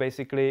 So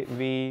basically,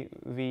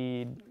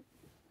 we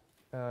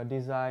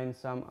design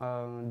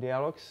some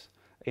dialogues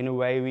in a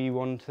way we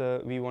want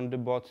the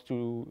bot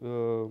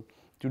to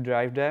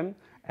drive them,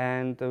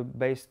 and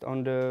based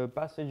on the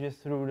passages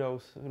through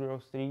those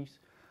trees,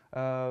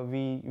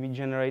 we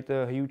generate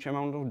a huge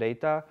amount of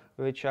data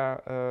which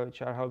are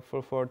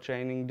helpful for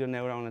training the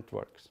neural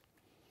networks.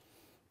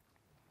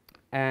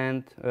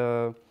 And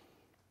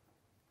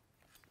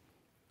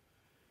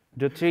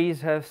the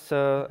trees has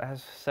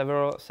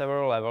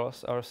several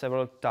levels or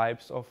several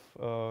types of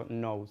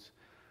nodes.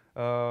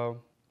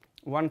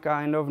 One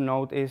kind of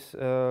node is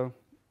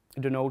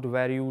the node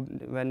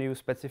when you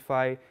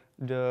specify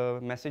the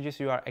messages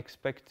you are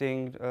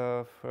expecting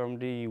from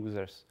the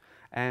users.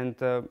 And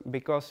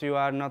because you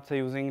are not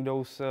using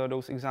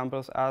those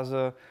examples as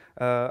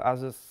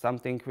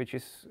something which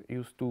is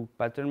used to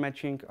pattern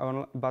matching,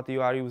 but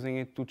you are using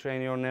it to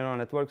train your neural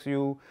networks,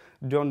 you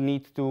don't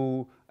need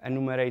to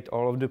enumerate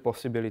all of the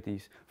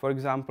possibilities. For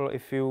example,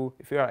 if you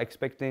are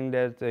expecting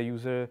that the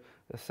user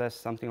says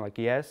something like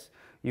yes,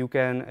 you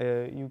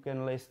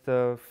can list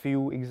a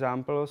few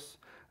examples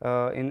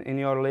in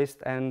your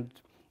list, and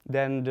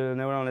then the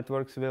neural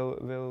networks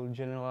will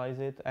generalize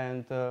it,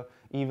 and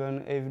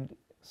even if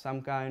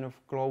some kind of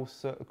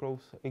close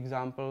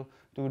example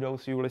to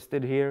those you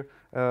listed here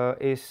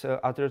is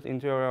uttered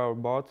into your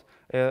bot,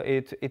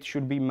 it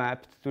should be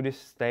mapped to this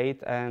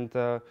state, and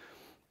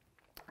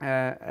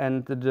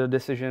the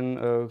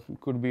decision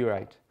could be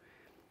right.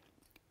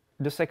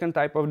 The second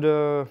type of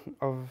the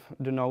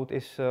node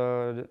is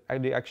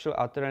the actual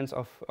utterance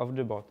of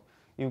the bot.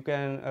 You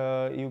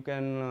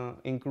can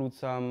include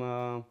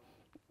some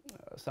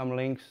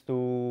links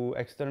to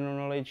external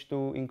knowledge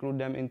to include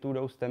them into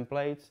those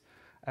templates,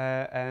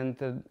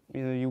 and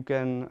you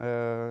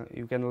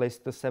can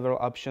list the several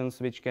options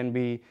which can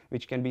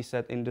be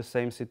set in the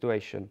same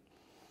situation.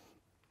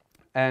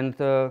 And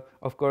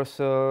of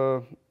course,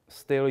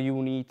 still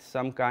you need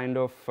some kind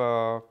of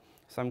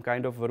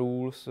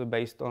rules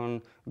based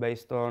on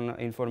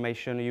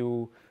information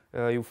you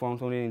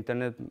found on the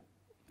internet.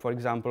 For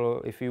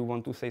example, if you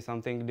want to say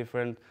something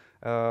different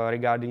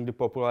regarding the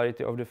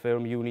popularity of the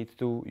film, you need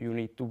to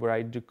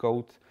write the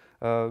code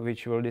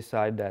which will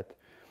decide that.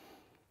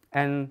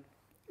 And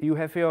you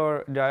have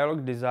your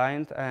dialogue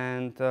designed,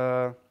 and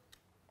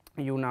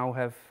you now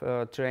have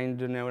trained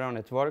the neural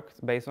network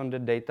based on the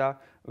data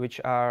which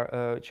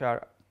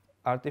are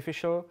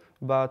artificial,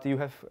 but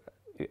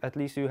at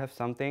least you have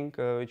something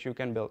which you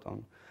can build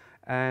on.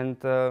 And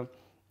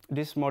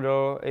this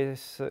model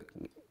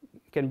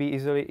can be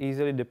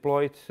easily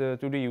deployed to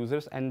the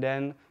users, and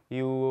then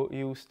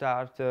you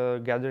start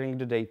gathering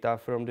the data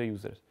from the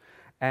users.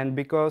 And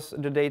because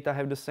the data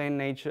have the same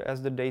nature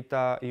as the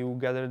data you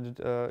gathered,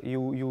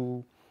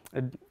 you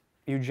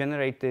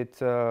generated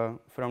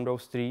from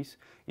those trees,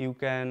 you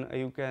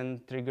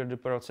can trigger the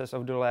process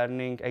of the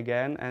learning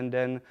again, and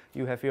then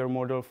you have your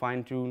model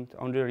fine-tuned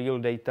on the real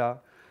data,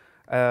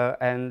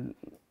 and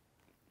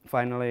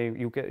finally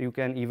you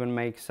can even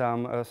make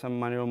some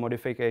manual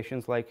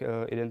modifications, like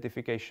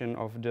identification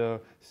of the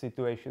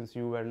situations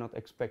you were not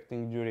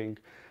expecting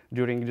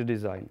during the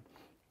design.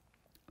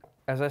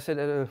 As I said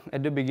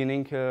at the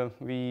beginning,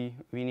 we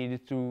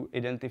needed to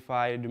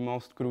identify the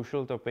most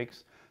crucial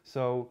topics.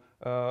 So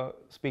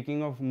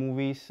speaking of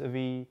movies,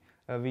 we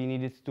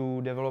needed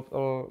to develop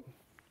a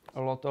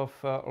lot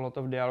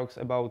of dialogues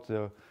about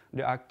the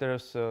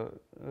actors,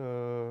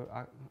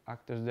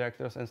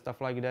 directors, and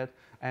stuff like that,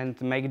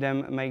 and make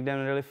them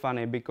really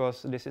funny,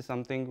 because this is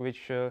something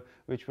which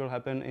will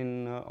happen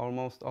in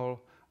almost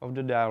all of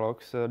the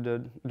dialogues,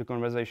 the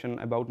conversation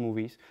about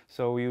movies.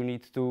 So you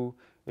need to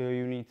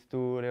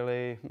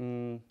really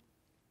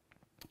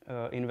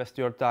invest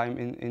your time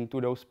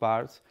into those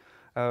parts,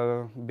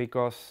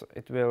 because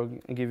it will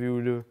give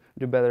you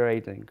the better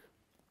rating.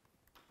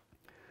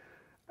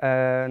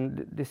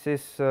 And this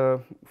is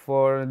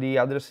for the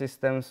other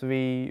systems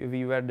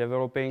we were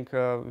developing.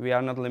 We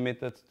are not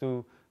limited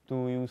to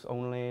use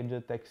only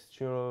the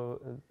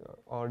textual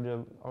or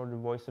the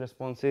voice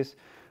responses.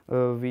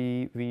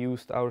 We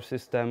used our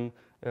system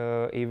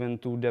even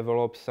to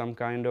develop some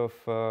kind of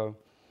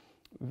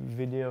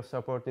video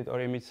supported or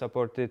image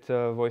supported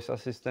voice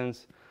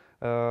assistants,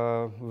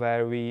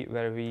 where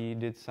we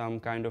did some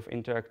kind of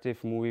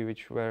interactive movie,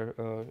 which were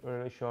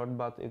really short,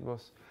 but it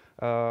was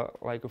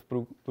like a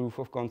proof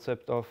of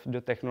concept of the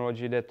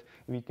technology that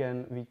we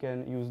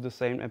can use the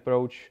same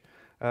approach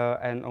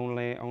and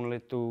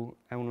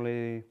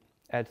only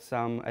add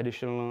some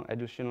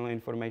additional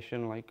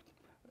information like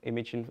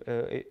image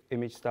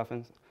stuff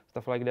and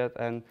stuff like that,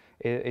 and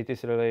it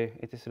is really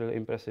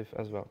impressive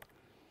as well.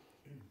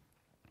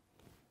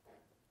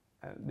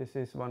 This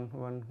is one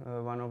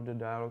of the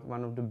dialogue,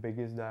 one of the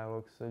biggest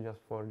dialogues, just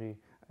for the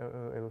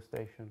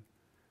illustration.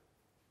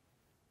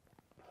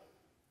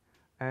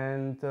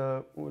 And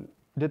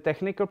the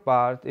technical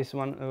part is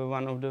one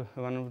of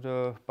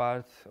the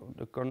parts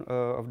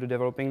of the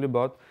developing the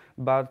bot,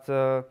 but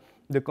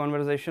the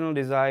conversational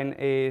design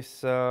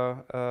is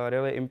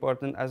really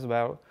important as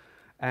well,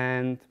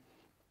 and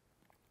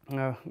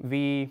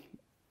we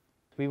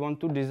want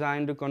to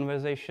design the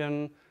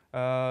conversation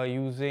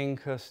using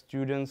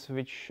students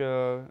which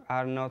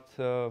are not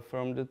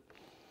from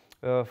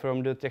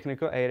the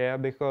technical area,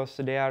 because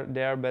they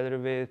are better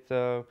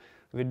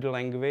with the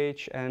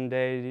language, and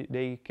they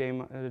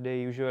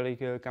usually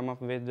come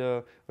up with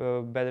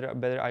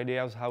better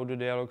ideas how the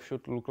dialogue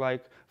should look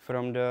like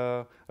from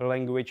the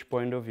language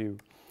point of view.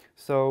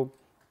 So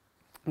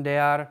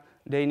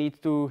they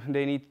need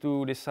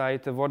to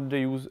decide what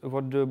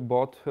the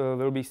bot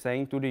will be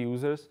saying to the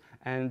users,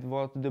 and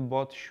what the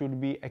bot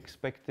should be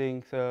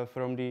expecting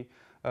from the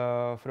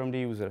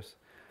users.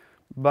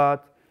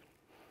 But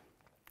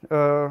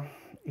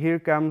here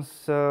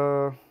comes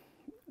the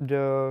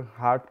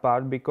hard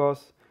part,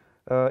 because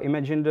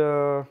imagine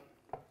the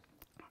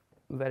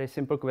very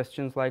simple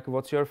questions like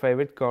what's your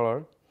favorite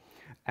color,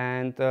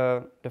 and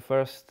the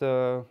first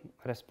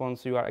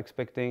response you are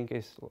expecting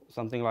is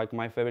something like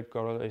my favorite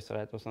color is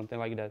red or something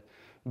like that.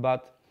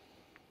 But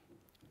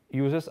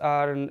users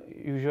are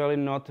usually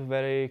not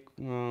very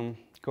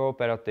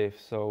cooperative,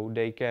 so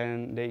they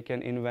can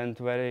invent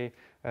very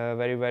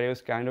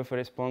various kind of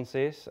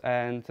responses,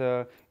 and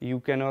you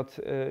cannot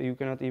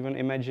even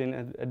imagine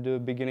at the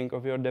beginning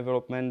of your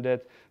development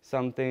that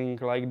something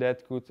like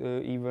that could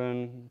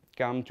even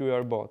come to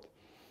your bot.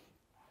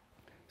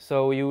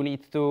 So you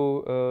need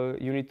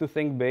to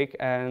think big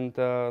and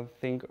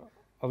think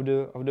of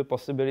the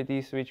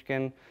possibilities which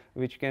can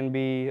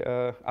be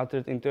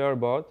uttered into your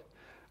bot.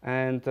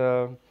 And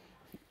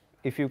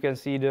if you can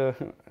see this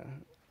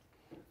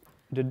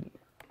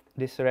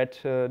red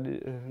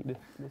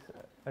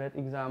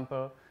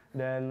example,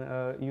 then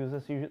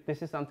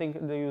this is something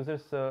the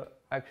users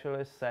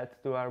actually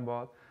set to our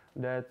bot,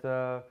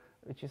 that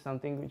which is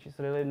something which is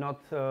really not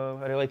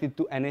related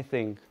to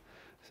anything.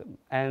 So,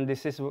 and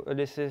this is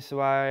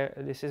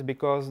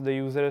because the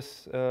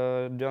users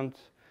don't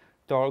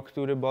talk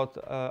to the bot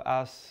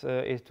as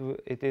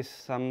it is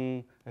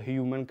some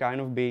human kind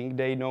of being.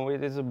 They know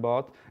it is a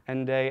bot,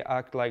 and they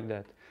act like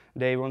that.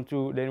 They want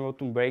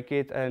to break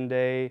it, and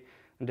they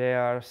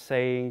are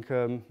saying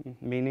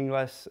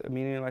meaningless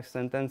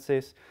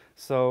sentences.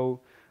 So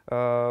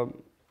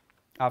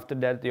after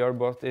that, your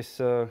bot is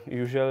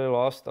usually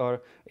lost,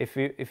 or if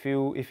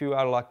you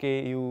are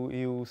lucky,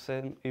 you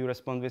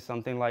respond with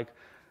something like,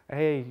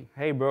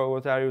 hey bro,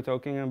 what are you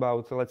talking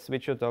about? Let's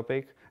switch your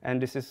topic.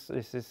 And this is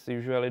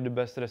usually the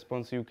best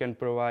response you can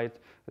provide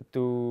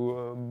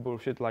to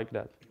bullshit like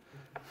that.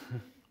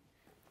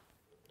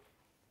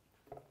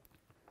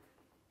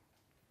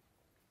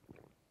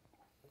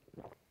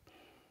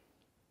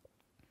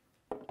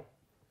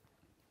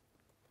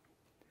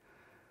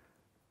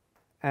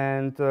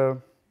 And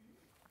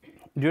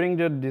during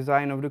the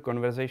design of the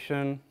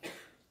conversation,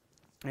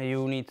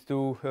 you need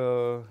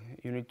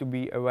to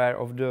be aware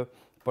of the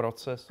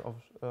process of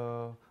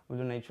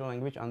the natural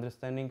language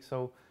understanding.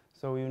 So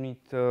you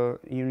need to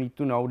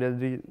know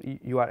that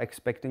you are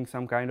expecting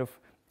some kind of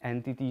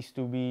entities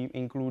to be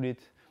included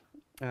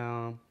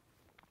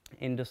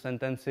in the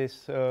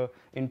sentences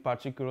in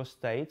particular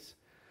states.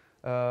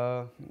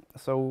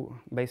 So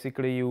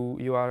basically,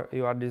 you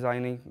are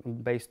designing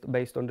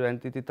based on the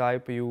entity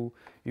type. You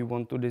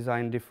want to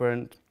design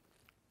different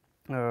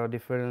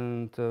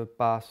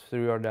paths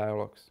through your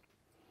dialogues.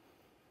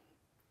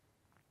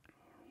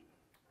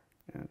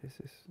 Yeah,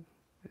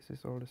 this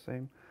is all the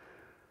same.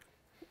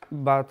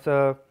 But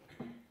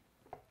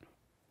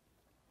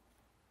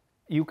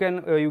you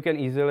can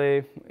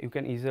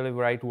easily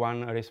write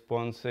one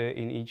response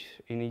in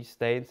each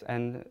state,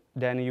 and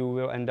then you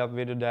will end up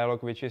with a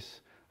dialogue which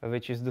is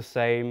the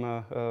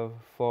same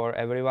for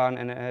everyone,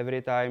 and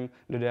every time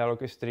the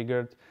dialogue is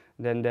triggered,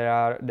 then there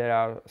are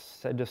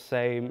the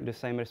same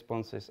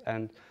responses,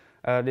 and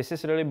this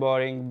is really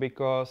boring,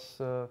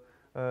 because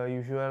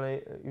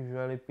usually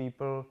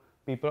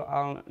people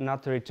are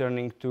not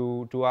returning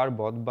to our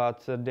bot,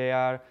 but they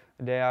are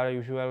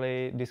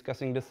usually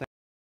discussing the same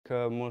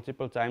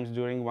multiple times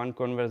during one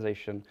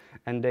conversation,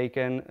 and they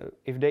can,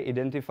 if they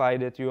identify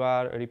that you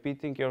are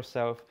repeating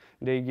yourself,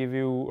 they give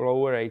you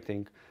lower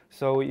rating.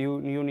 So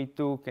you need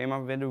to come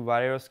up with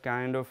various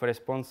kind of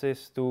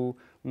responses to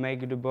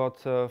make the bot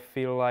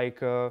feel like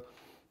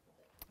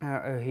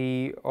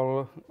he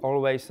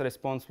always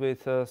responds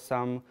with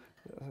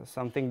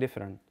something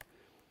different.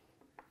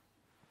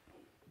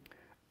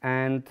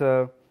 And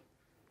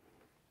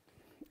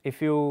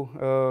if you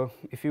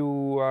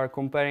are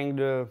comparing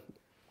the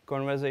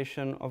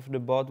conversation of the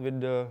bot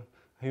with the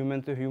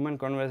human-to-human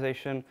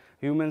conversation,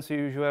 humans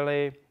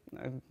usually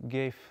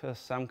give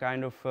some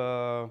kind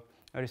of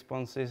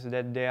responses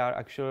that they are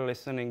actually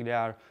listening. They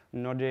are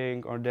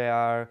nodding, or they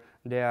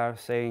are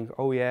saying,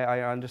 "Oh yeah,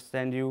 I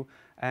understand you."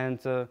 And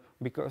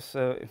because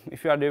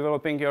if you are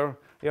developing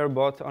your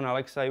bot on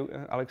Alexa,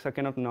 Alexa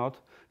cannot nod,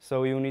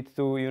 so you need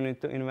to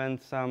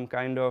invent some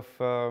kind of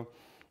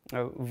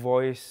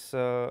voice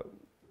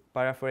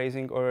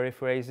paraphrasing or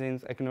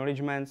rephrasing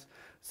acknowledgements.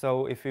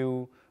 So if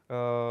you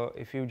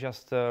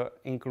just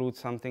include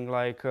something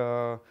like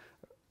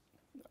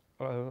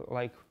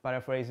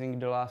paraphrasing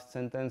the last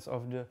sentence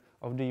of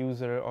the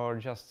user, or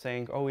just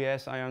saying, "Oh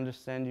yes, I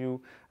understand you,"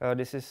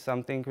 this is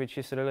something which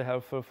is really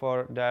helpful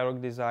for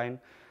dialogue design,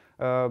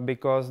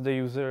 because the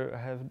user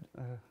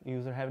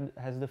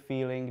has the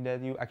feeling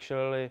that you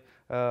actually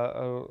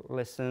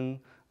listen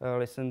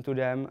to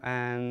them,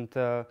 and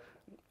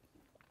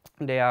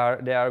they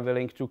are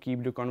willing to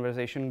keep the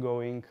conversation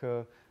going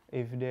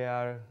if they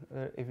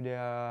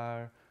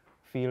are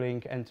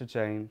feeling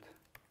entertained.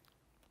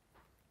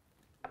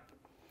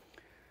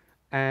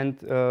 And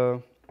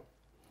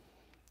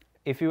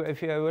if you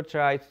ever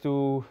tried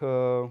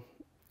to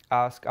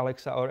ask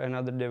Alexa or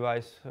another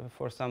device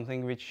for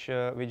something which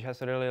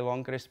has a really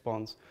long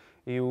response,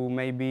 you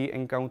maybe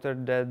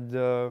encountered that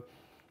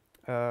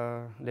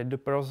the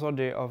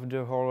prosody of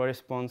the whole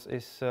response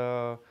is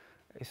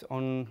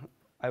on,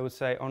 I would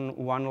say, on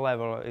one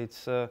level.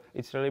 It's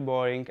really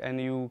boring,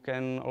 and you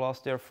can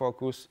lose your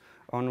focus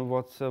on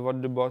what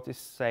the bot is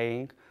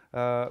saying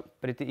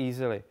pretty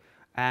easily.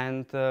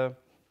 And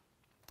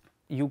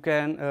you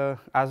can,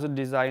 as a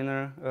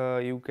designer,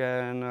 you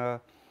can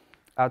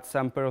add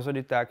some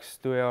prosody tags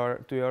to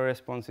your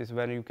responses,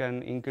 where you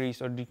can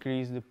increase or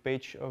decrease the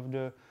pitch of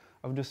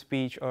the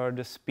speech or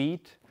the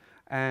speed.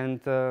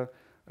 And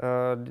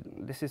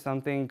this is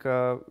something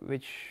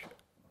which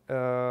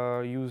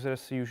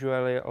users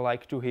usually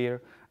like to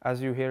hear, as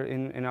you hear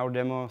in our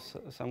demos,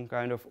 some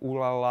kind of ooh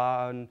la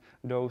la and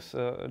those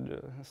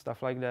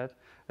stuff like that.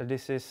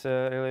 This is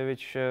really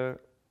which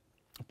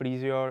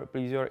please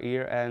your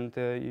ear, and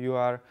you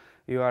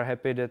are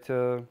happy that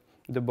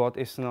the bot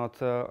is not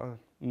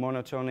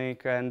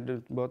monotonic, and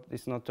the bot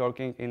is not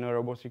talking in a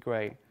robotic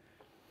way.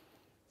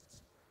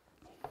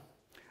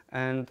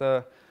 And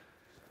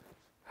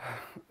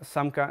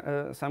some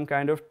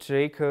kind of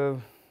trick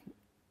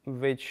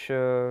which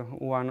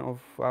one of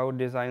our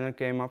designer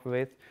came up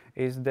with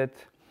is that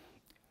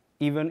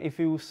even if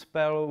you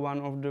spell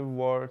one of the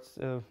words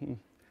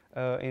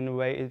in a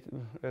way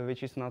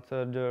which is not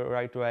the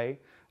right way,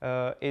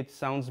 it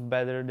sounds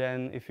better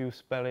than if you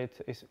spell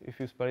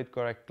it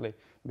correctly,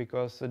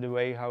 because the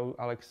way how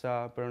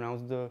Alexa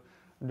pronounced the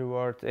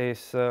word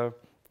is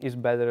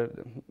better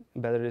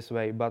this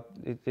way. But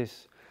it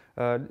is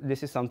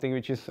this is something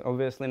which is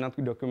obviously not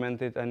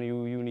documented, and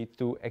you need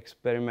to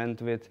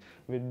experiment with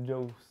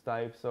those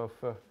types of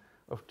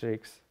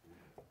tricks.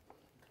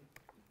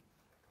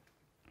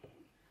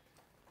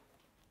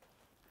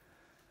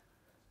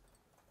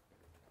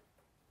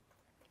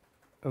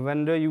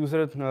 When the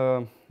user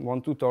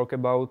want to talk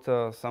about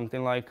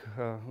something like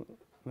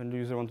when the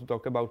user want to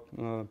talk about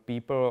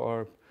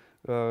people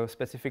or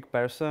specific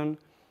person,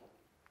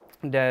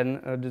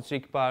 then the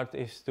trick part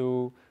is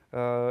to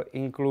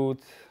include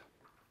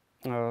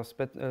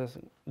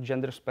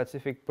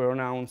gender-specific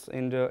pronouns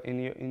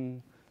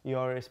in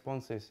your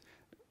responses.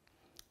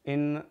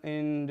 In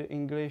the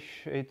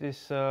English, it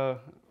is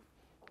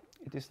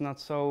not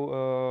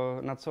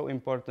so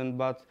important,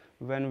 but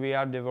when we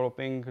are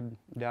developing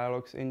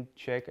dialogues in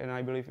Czech, and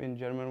I believe in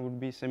German would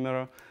be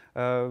similar,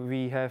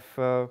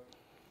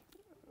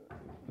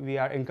 we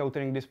are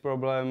encountering this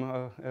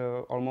problem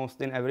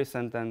almost in every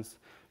sentence,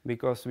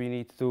 because we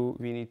need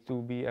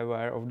to be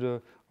aware of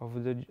the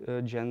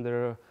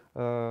gender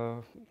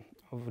of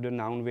the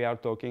noun we are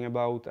talking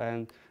about,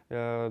 and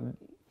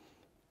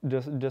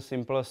the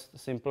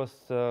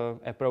simplest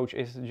approach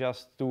is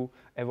just to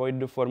avoid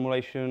the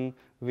formulation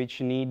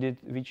which need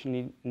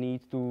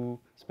to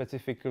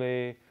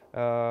specifically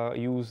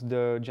use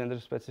the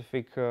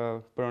gender-specific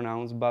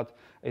pronouns, but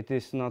it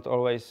is not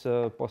always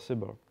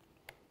possible.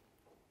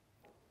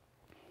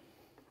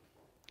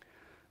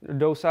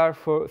 Those are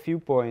a few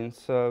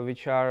points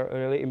which are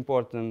really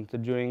important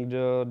during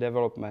the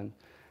development.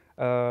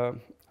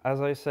 As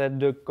I said,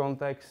 the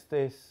context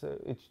is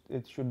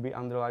it should be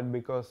underlined,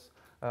 because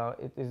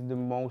it is the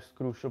most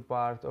crucial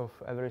part of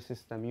every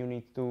system. You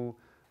need to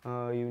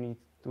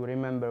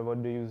remember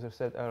what the user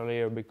said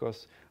earlier,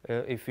 because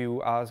if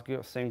you ask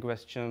the same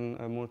question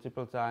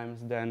multiple times,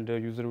 then the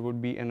user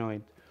would be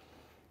annoyed.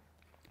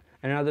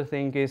 Another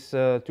thing is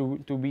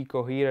to be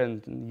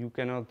coherent. You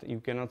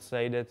cannot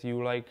say that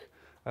you like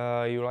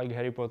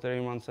Harry Potter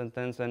in one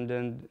sentence and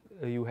then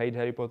you hate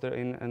Harry Potter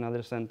in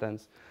another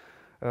sentence.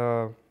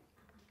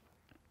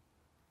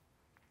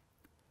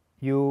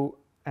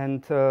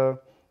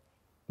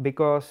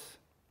 because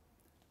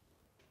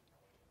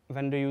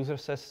when the user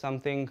says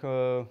something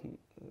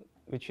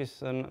which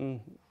is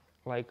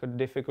like a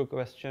difficult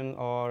question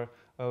or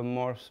a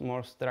more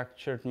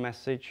structured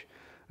message,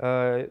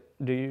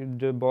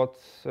 the bot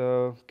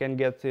can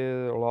get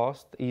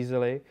lost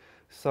easily.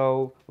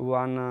 So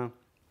one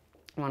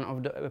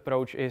of the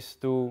approach is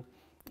to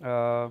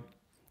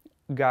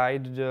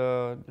guide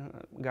the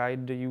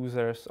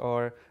users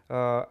or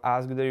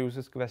ask the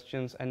users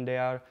questions, and they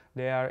are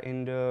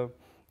in the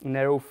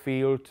narrow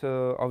field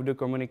of the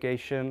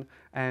communication,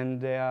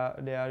 and they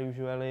are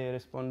usually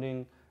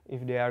responding.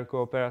 If they are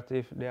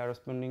cooperative, they are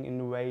responding in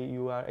the way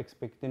you are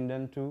expecting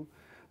them to.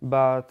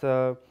 But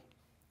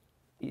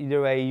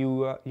either way,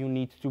 you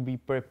need to be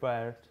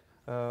prepared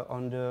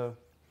on the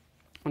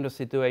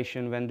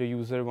situation when the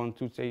user wants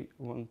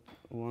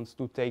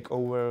to take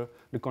over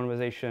the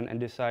conversation and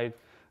decide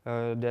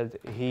that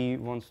he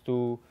wants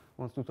to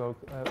talk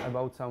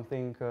about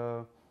something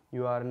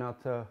you are not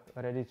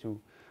ready to.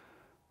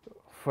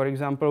 For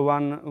example,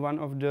 one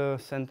of the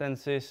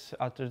sentences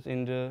uttered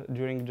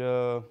during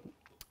the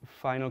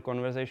final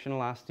conversation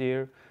last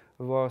year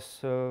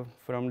was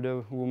from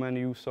the woman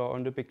you saw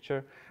on the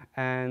picture,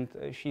 and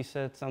she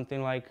said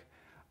something like,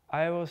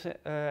 I was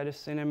at the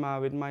cinema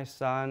with my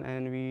son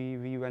and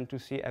we went to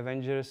see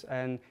Avengers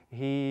and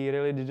he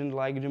really didn't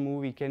like the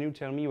movie. Can you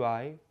tell me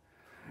why?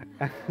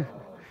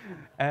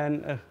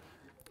 And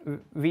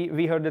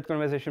we heard that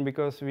conversation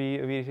because we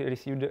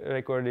received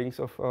recordings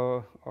of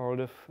all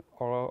of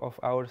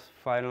our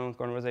final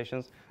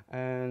conversations,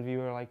 and we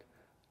were like,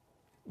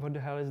 what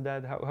the hell is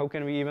that? How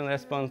can we even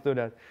respond to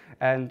that?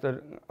 And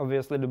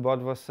obviously the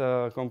bot was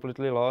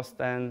completely lost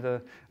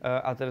and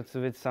uttered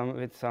with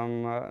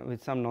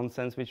some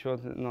nonsense which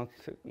was not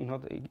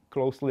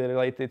closely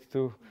related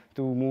to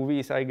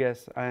movies, I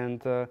guess.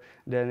 And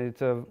then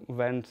it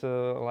went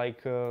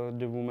like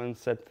the woman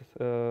said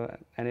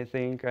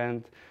anything,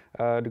 and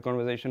the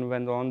conversation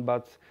went on,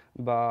 but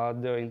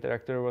the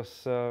interactor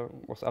was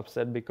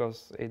upset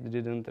because it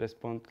didn't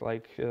respond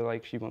like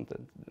she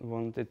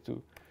wanted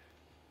to.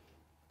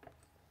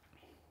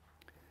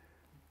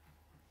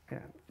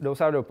 Yeah,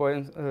 those are the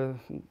points,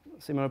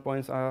 similar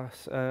points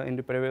as in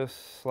the previous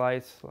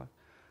slides.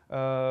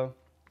 You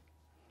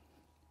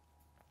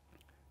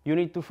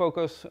need to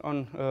focus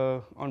on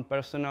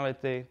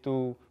personality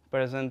to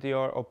present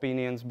your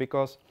opinions,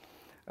 because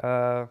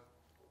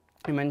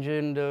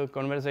imagine the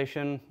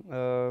conversation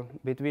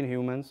between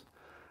humans.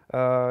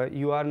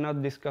 You are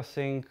not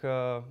discussing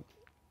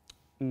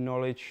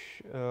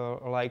knowledge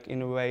like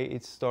in a way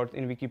it's stored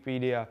in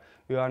Wikipedia.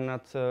 You are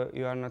not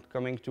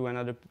coming to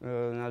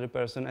another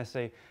person and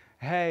say,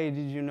 hey,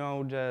 did you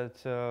know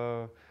that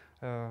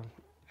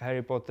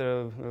Harry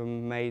Potter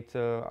made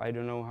I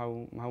don't know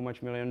how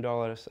much $1 million,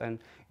 and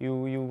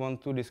you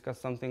want to discuss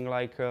something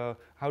like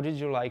how did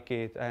you like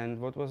it and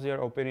what was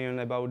your opinion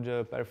about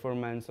the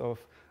performance of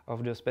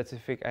the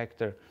specific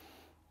actor.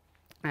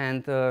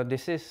 And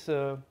this is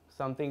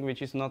something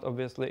which is not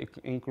obviously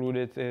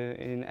included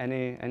in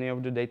any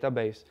of the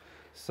database.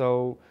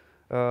 So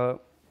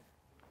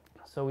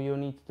so you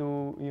need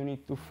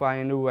to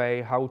find a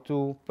way how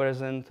to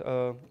present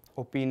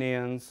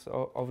opinions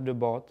of the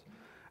bot,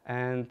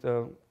 and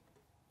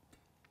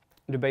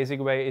the basic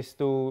way is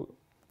to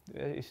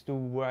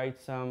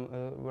write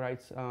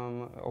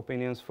some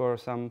opinions for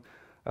some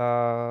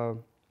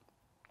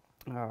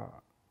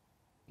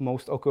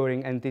most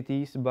occurring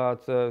entities,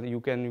 but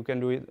you can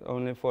do it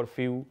only for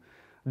few.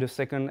 The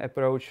second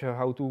approach,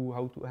 how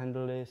to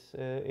handle this,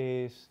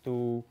 is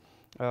to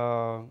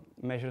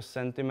measure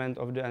sentiment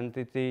of the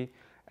entity,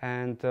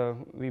 and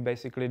we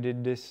basically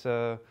did this.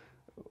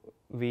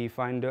 We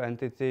find the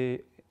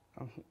entity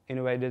in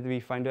a way that we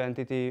find the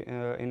entity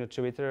in a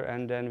Twitter,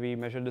 and then we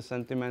measure the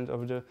sentiment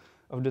of the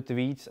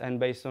tweets, and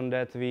based on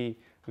that we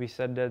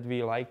said that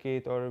we like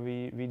it or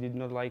we did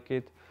not like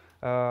it,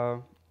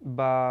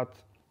 but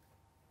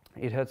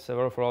it had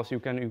several flaws. You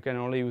can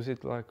only use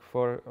it like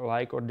for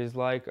like or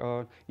dislike,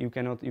 or you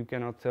cannot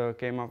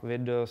came up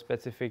with a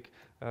specific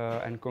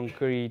and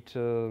concrete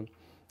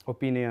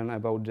opinion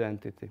about the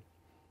entity.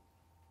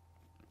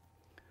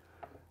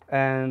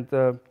 And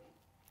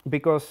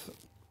because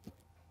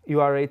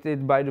you are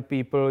rated by the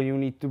people, you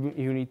need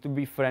to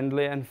be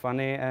friendly and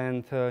funny,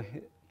 and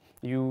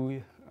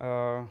you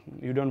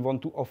don't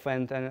want to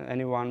offend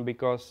anyone,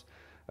 because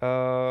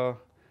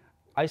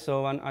I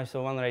saw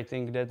one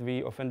rating that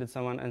we offended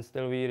someone and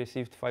still we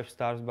received 5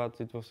 stars,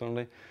 but it was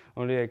only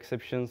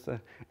exceptions.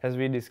 As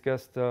we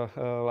discussed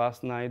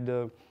last night,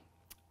 the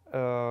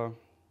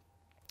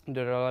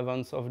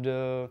relevance of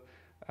the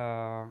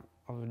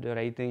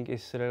rating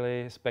is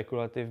really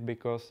speculative,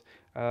 because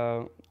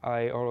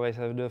I always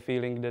have the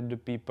feeling that the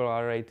people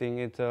are rating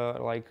it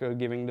like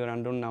giving the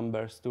random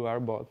numbers to our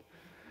bot.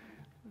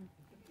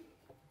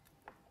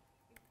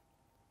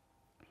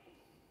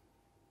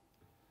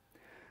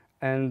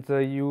 And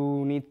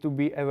you need to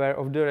be aware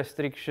of the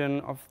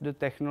restriction of the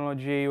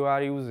technology you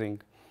are using.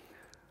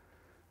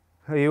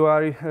 you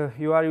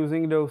are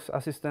using those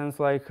assistants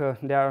like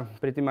they are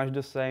pretty much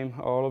the same,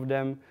 all of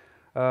them.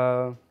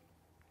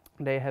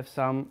 They have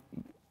some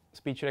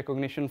speech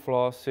recognition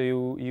flaws, so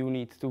you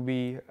need to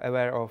be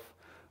aware of.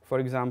 For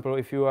example,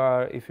 if you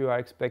are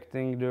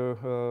expecting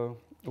the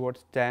word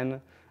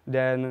 10,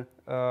 then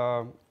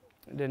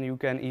you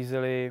can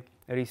easily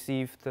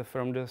receive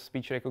from the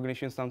speech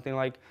recognition something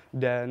like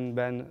then,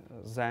 ben,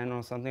 then,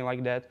 or something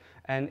like that.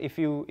 And if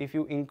you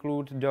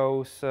include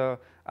those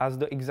as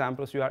the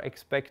examples you are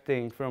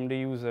expecting from the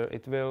user,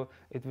 it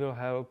will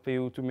help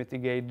you to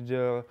mitigate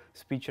the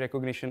speech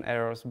recognition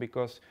errors,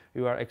 because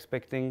you are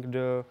expecting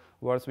the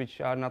words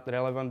which are not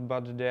relevant,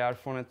 but they are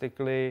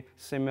phonetically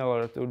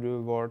similar to the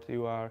word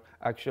you are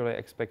actually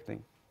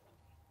expecting.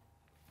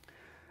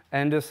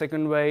 And the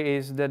second way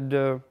is that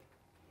the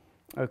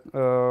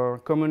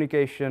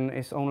communication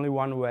is only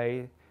one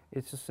way.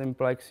 It's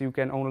simplex. You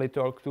can only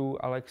talk to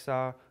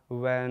Alexa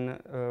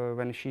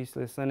when she's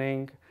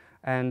listening,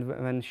 and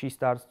when she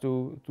starts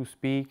to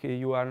speak,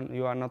 you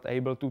are not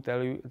able to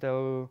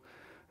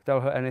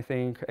tell her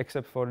anything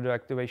except for the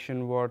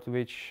activation word,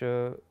 which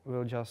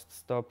will just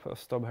stop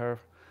her,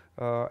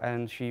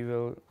 and she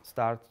will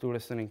start to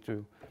listening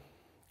to.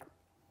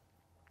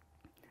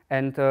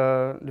 And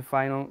the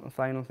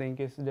final thing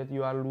is that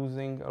you are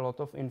losing a lot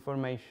of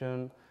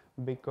information,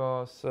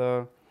 because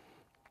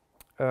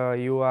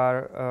you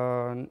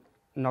are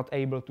not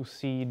able to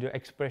see the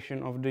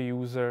expression of the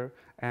user,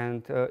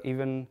 and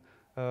even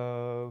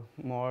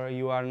more,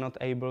 you are not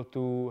able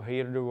to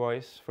hear the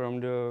voice from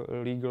the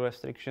legal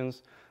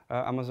restrictions.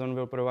 Amazon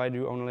will provide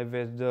you only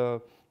with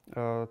the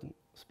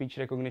speech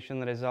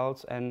recognition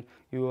results, and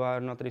you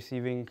are not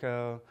receiving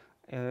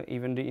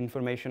even the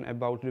information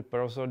about the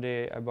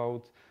prosody,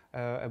 about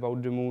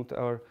the mood,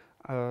 or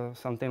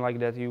something like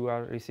that. You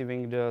are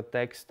receiving the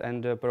text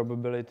and the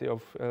probability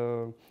of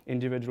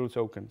individual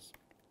tokens.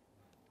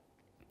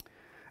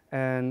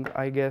 And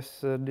I guess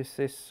this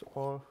is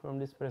all from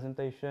this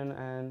presentation,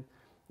 and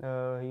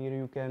here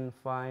you can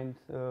find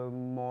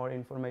more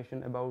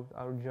information about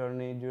our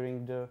journey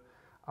during the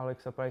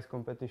Alexa Prize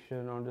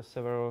competition on the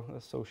several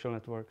social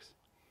networks.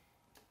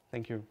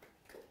 Thank you.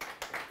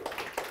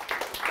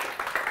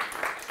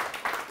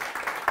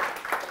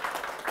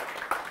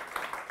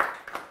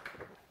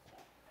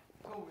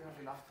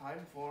 Enough time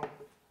for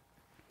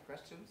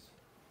questions.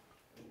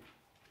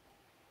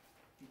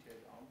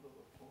 Detailed answer,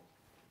 of course.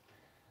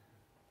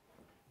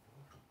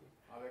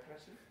 Are there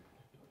questions?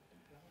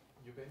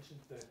 You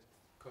mentioned that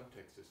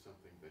context is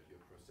something that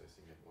you're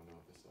processing at one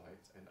of the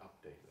slides and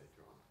update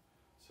later on.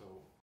 So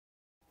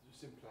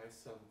this implies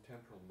some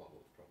temporal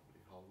models,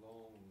 probably, how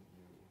long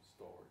you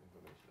store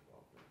information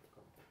about the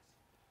context.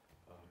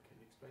 Can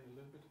you explain a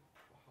little bit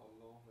how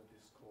long a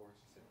discourse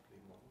is simply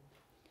modeled?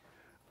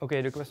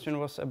 Okay, the question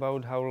was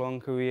about how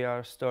long we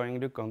are storing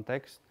the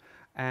context,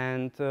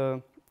 and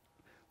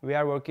we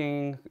are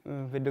working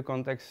with the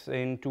context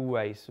in two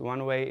ways.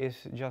 One way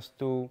is just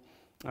to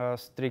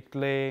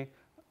strictly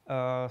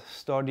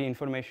store the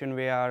information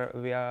we are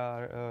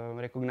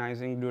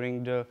recognizing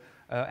during the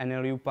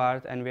NLU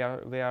part, and we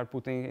are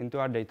putting into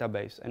our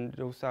database, and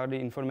those are the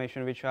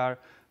information which are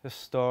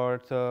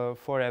stored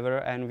forever,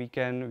 and we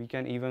can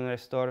even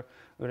restore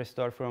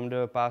from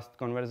the past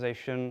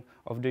conversation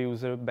of the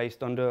user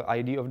based on the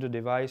ID of the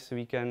device.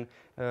 We can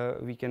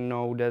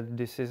know that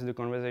this is the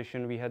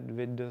conversation we had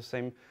with the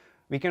same.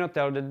 We cannot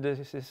tell that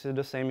this is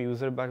the same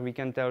user, but we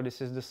can tell this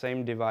is the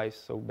same device.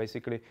 So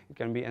basically, it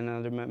can be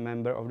another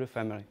member of the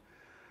family.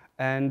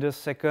 And the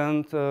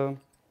second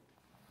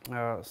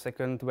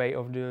way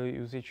of the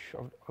usage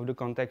of the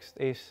context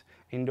is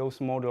in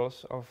those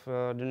models of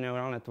the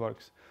neural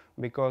networks,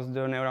 because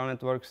the neural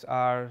networks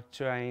are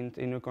trained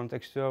in a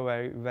contextual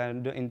way where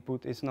the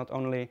input is not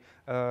only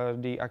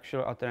the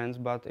actual utterance,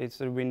 but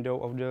it's a window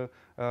of the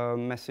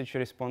message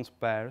response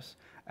pairs,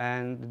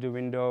 and the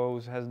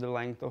windows has the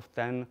length of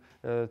 10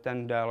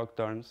 dialogue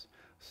turns.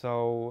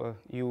 So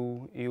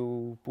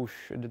you push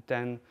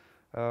the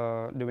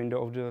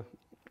window of the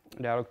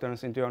dialogue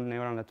turns into your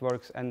neural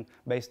networks, and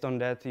based on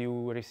that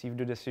you receive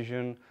the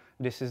decision.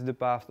 This is the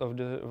path of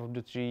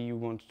the tree you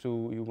want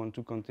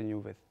to continue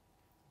with.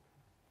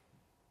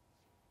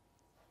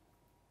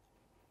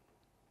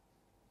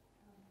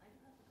 I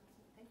do have a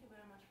question. Thank you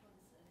very much for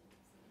this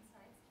interesting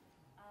insights.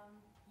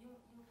 You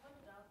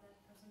pointed out that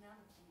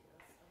personality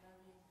is a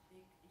very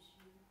big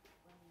issue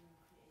when you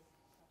create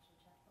such a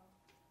chatbot.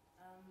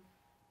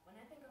 When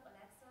I think of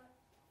Alexa,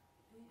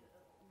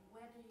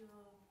 where do you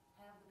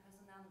have the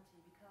personality?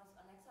 Because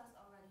Alexa is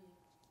already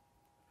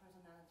a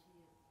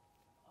personality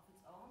of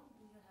its own.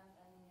 Do you have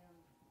any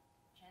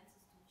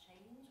chances to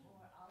change or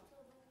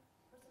alter the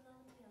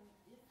personality? And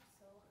if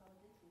so, how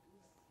did you do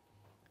that?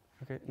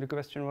 Okay, the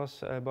question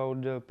was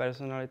about the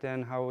personality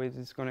and how it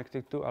is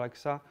connected to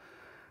Alexa.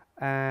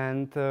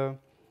 And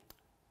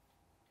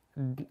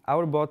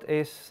our bot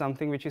is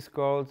something which is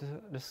called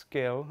the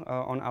skill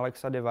on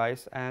Alexa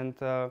device, and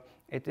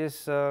it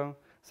is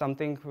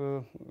something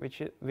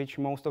which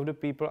most of the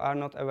people are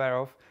not aware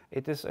of.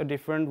 It is a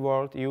different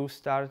world. You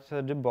start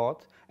the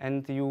bot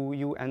and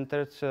you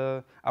entered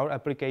our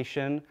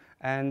application,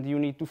 and you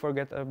need to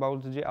forget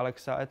about the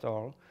Alexa at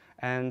all.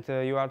 And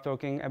you are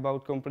talking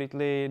about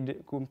completely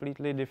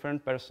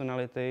different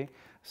personality.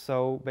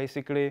 So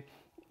basically,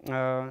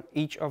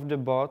 each of the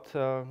bot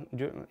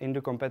in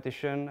the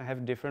competition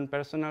have different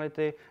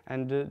personality,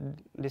 and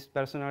this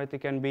personality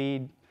can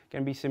be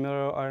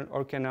similar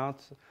or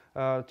cannot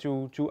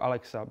to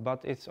Alexa.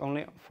 But it's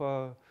only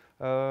for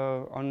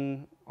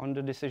on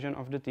the decision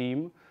of the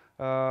team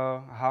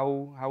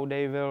how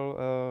they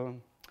will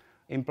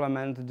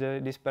implement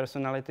this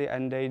personality,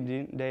 and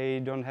they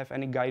don't have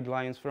any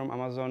guidelines from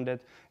Amazon that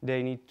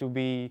they need to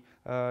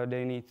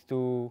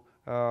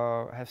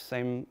have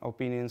same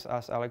opinions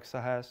as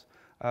Alexa has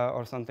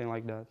or something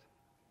like that.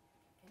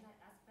 Can I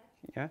ask back?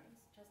 Yeah.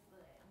 Just so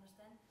I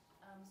understand.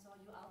 So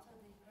you alter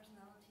the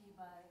personality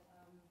by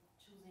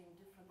choosing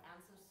different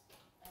answers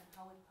and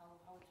how it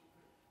responds,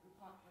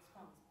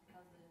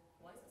 because the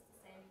voice is the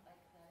same like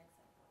the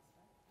Alexa voice,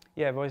 right?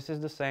 Yeah, voice is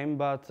the same,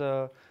 but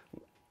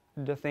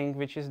the thing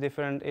which is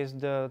different is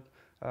the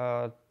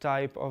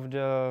type of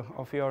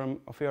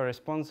your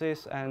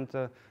responses and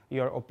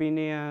your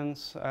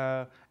opinions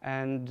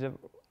and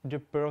the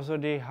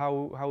prosody,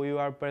 how you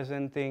are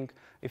presenting,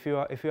 if you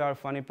are a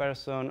funny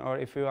person or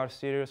if you are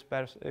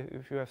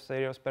if you have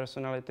serious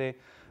personality.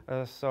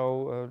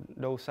 So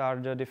those are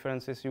the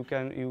differences you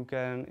can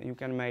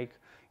make.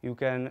 You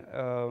can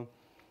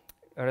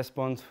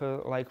respond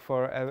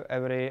for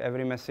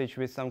every message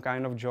with some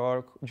kind of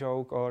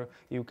joke, or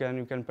you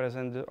can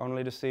present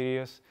only the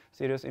serious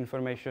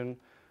information.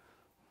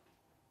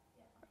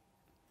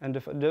 And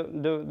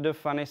the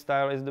funny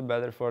style is the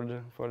better for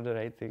the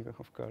rating,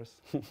 of course.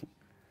 Thank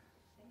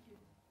you.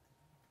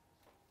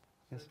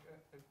 Yes.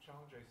 A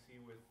challenge I see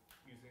with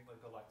using like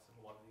Alexa and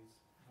a lot of these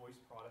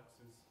voice products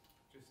is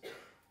just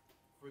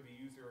for the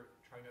user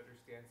trying to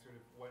understand sort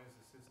of when is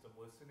the system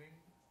listening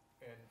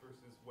and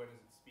versus when is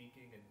it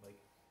speaking, and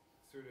like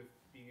sort of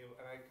being able,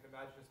 and I can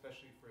imagine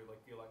especially for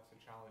like the Alexa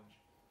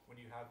challenge, when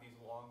you have these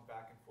long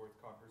back and forth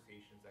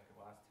conversations that can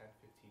last 10,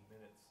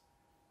 15 minutes,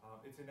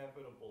 it's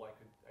inevitable. I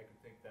could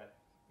think that,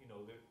 you know,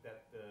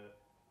 that the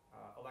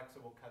Alexa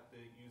will cut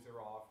the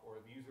user off, or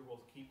the user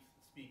will keep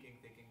speaking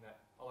thinking that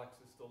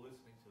Alexa is still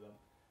listening to them.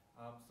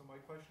 So my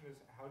question is,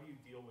 how do you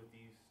deal with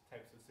these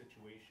types of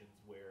situations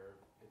where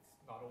it's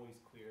not always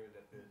clear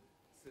that the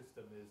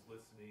system is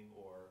listening,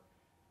 or,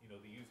 you know,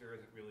 the user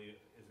isn't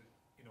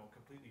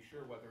completely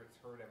sure whether it's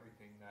heard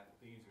everything that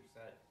the user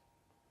said?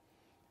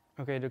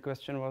 Okay, the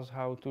question was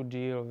how to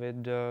deal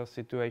with the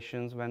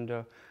situations when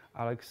the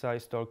Alexa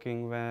is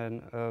talking,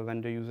 when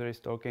the user is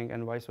talking,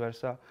 and vice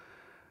versa.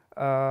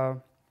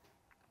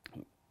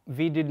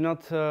 We did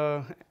not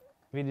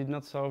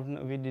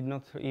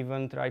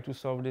even try to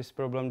solve this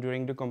problem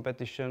during the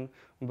competition,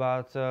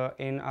 but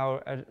in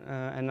our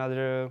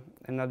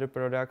another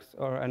products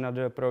or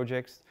another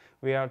projects,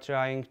 we are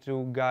trying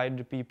to guide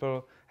the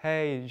people.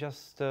 Hey,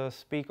 just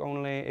speak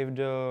only if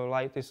the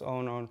light is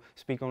on, or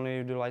speak only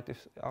if the light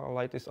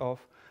is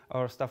off,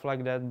 or stuff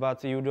like that.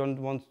 But you don't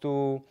want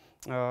to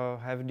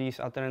have these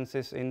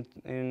utterances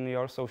in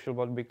your social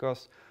bot,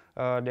 because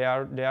they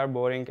are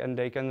boring and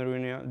they can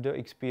ruin the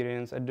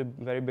experience at the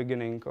very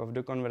beginning of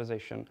the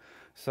conversation.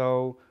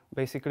 So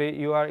basically,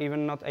 you are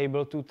even not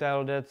able to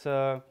tell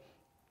that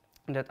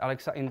that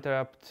Alexa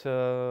interrupt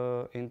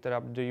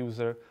the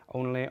user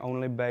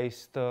only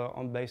based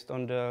on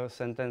the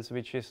sentence,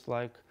 which is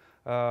like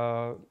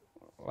the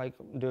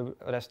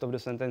rest of the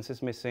sentence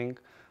is missing,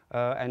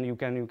 and you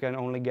can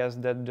only guess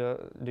that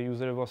the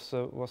user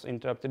was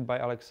interrupted by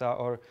Alexa,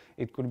 or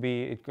it could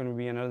be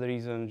another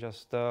reason.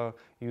 Just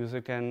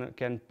user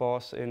can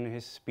pause in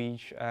his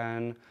speech,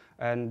 and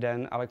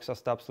then Alexa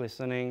stops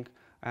listening,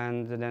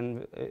 and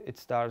then it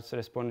starts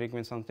responding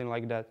with something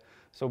like that.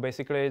 So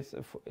basically,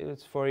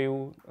 it's for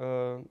you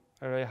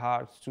very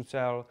hard to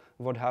tell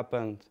what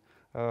happened.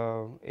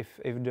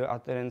 If the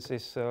utterance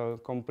is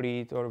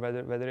complete, or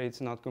whether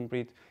it's not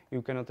complete,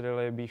 you cannot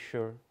really be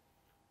sure.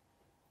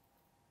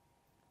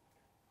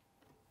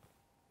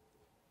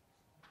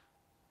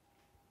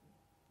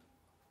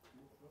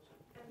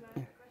 And I have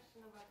a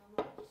question about the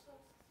knowledge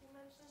sources you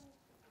mentioned,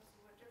 because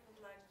they were different,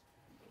 like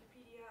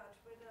Wikipedia or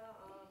Twitter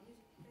or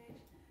music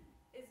page.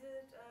 Is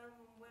it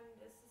when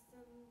the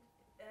assistant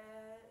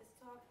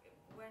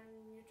when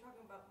you're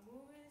talking about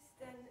movies,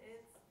 then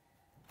it's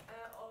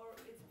or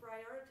it's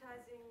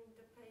prioritizing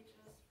the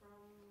pages from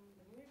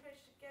the movie page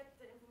to get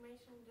the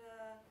information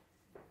the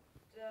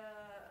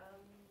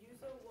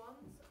user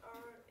wants,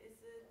 or is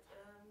it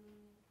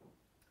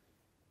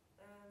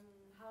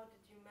how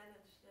did you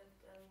manage that?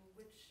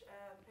 Which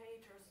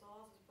page or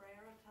source is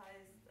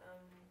prioritized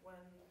when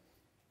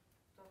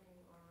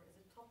talking, or is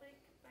it topic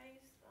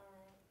based,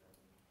 or?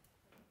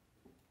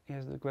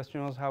 Yes, the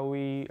question was how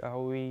we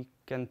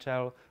can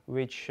tell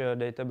which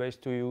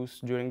database to use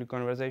during the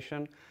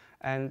conversation,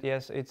 and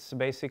yes, it's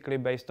basically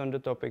based on the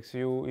topics.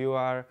 You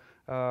are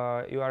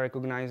you are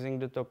recognizing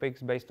the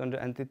topics based on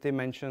the entity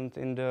mentioned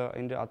in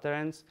the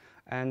utterance,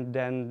 and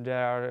then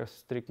there are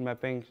strict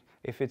mappings.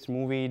 If it's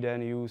movie,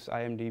 then use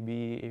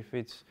IMDb. If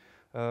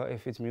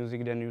it's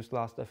music, then use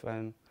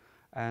Last.fm,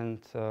 and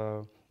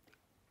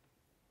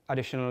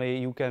additionally,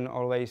 you can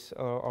always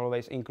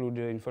include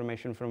the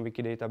information from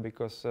Wikidata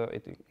because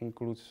it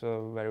includes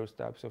various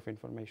types of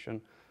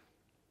information.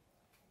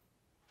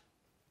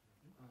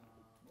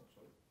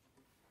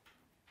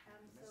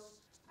 So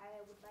I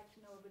would like to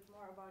know a bit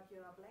more about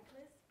your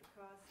blacklist,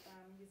 because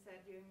you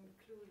said you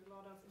include a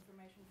lot of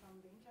information from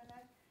the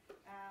internet,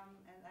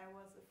 and I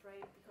was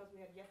afraid, because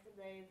we had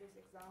yesterday this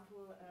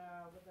example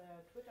with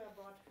a Twitter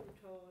bot who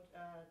told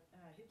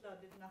Hitler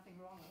did nothing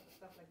wrong or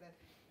stuff like that,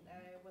 and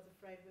I was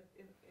afraid that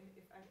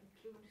if I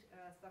include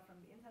stuff from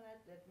the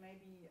internet, that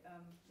maybe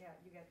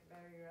you get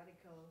very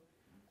radical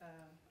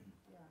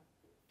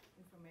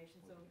information.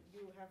 So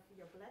you have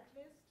your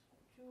blacklist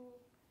to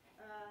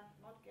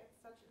not get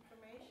such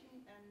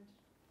information, and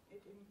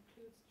it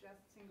includes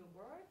just single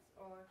words,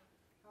 or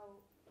how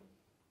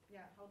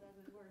does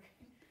it work?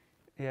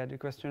 Yeah, the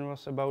question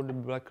was about the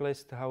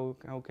blacklist. How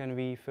can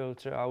we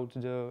filter out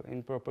the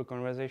improper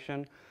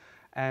conversation?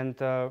 And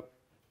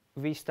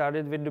we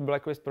started with the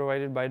blacklist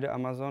provided by the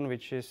Amazon,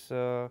 which is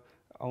it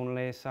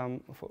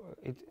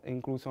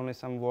includes only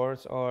some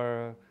words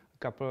or a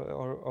couple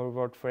or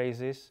word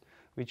phrases,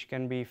 which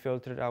can be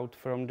filtered out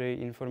from the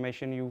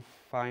information you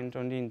find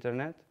on the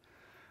internet.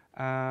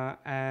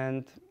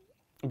 And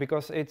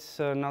because it's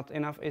not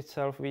enough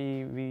itself,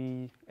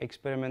 we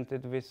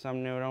experimented with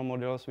some neural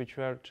models which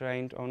were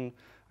trained on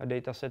a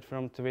data set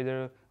from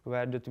Twitter,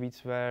 where the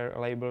tweets were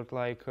labeled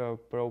like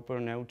proper,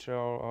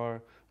 neutral,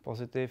 or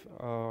positive,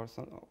 or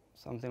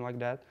something like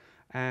that.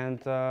 And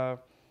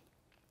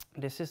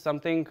this is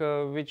something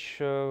which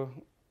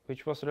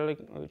was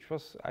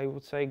I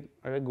would say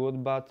really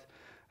good, but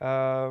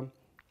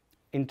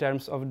in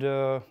terms of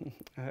the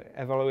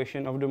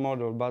evaluation of the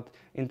model, but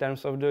in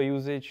terms of the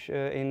usage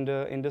in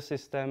the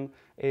system,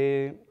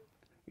 it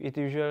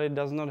usually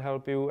does not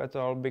help you at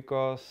all,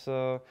 because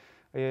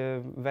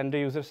when the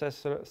user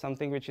says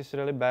something which is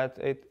really bad,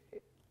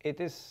 it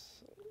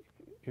is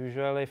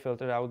usually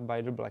filtered out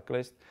by the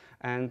blacklist,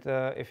 and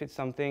if it's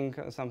something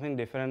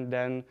different,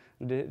 then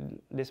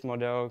this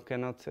model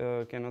cannot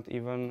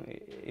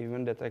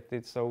even detect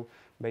it. So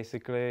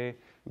basically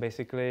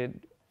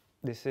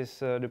this is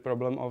the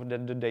problem of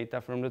that the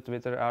data from the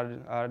Twitter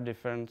are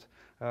different,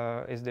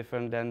 is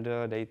different than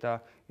the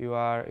data you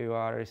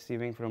are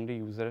receiving from the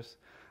users.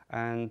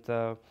 And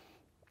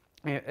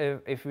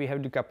if we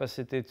have the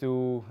capacity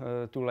to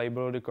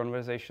label the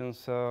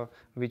conversations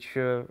which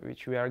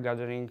we are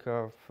gathering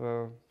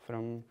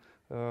from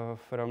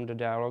the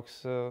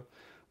dialogues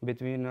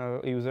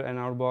between user and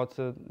our bot,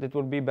 that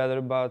would be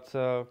better. But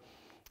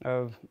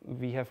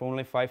we have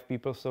only 5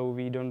 people, so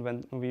we don't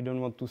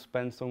want to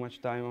spend so much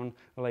time on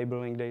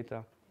labeling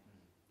data.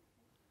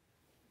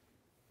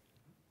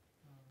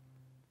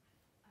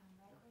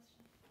 My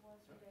question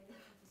was related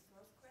to the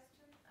source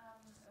question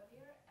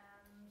earlier,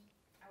 and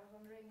I was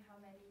wondering how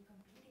many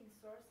competing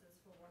sources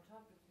for one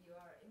topic you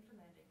are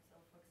implementing.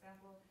 So, for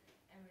example,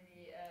 I'm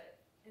really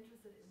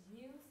interested in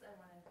news.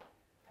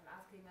 I'm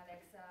asking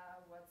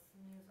Alexa what's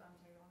news on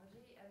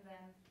technology, and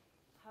then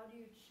how do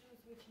you choose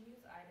which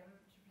news item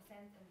to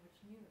present and which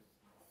news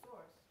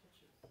source to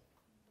choose?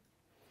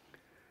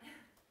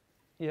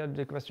 Yeah,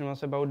 the question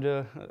was about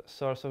the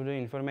source of the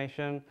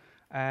information,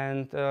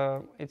 and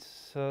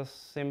it's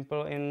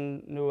simple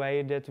in the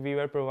way that we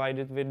were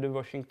provided with the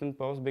Washington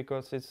Post,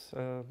 because it's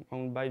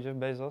owned by Jeff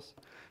Bezos.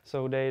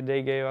 So they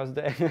gave us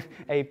the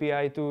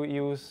API to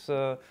use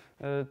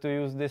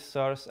this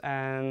source,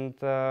 and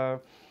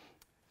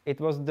it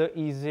was the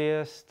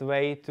easiest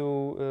way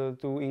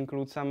to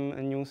include some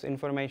news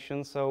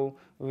information. So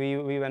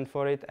we went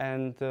for it,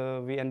 and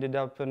we ended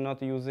up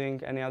not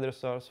using any other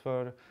source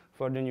for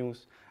the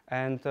news.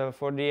 And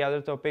for the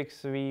other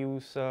topics, we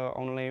use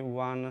only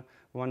one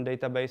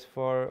database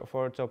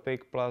for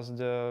topic, plus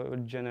the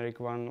generic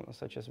one,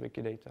 such as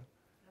Wikidata.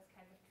 That's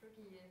kind of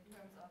tricky in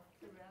terms of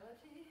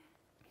plurality.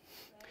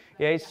 Right?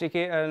 Yeah, it's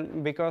tricky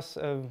because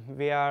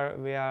we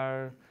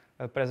are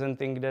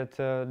presenting that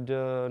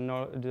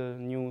the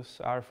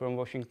news are from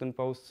Washington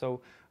Post,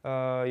 so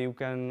you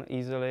can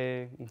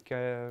easily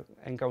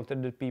encounter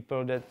the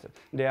people that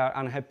they are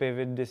unhappy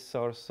with this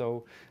source,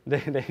 so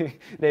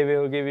they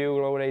will give you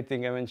low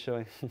rating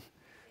eventually.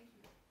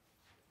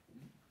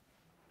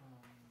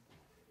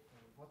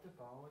 What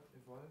about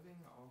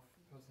evolving of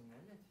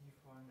personality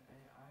for an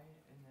AI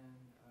in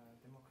a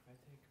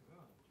democratic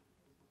world?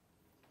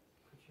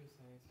 Could you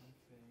say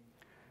something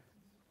about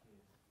this,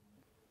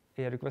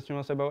 please? Yeah, the question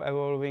was about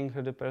evolving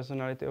the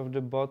personality of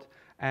the bot,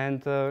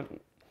 and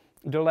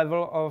the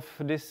level of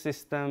this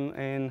system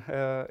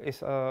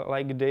is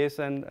like this,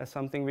 and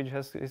something which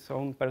has its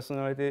own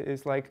personality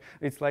is like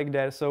it's like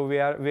there. So we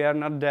are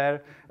not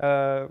there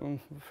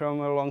from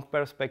a long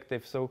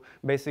perspective. So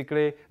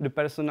basically, the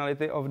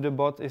personality of the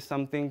bot is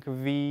something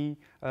we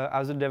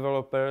as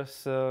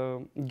developers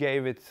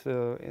gave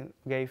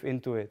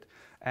into it,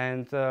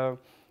 and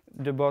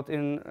the bot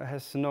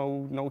has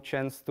no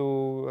chance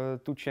to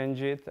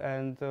change it,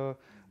 and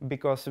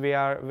because we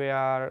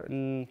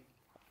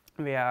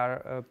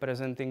are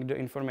presenting the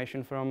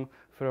information from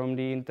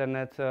the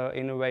internet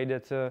in a way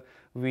that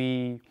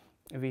we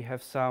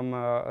have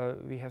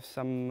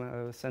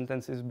some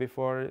sentences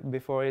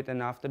before it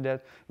and after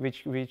that,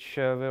 which will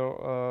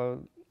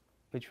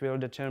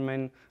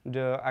determine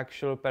the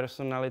actual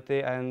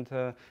personality, and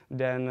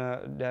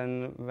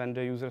then when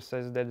the user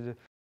says that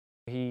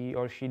he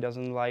or she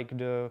doesn't like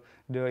the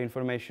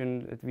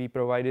information that we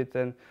provided,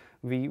 then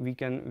we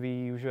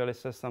usually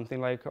say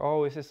something like,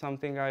 oh, this is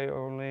something I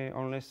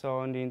only saw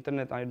on the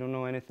internet, I don't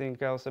know anything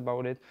else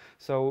about it.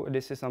 So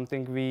this is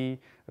something we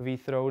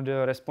throw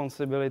the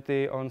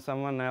responsibility on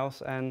someone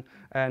else, and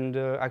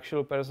the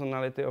actual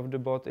personality of the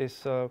bot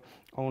is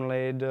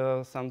only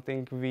the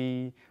something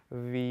we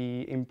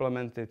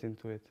implemented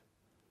into it.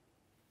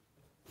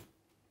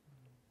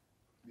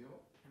 Do you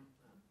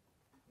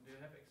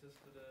have access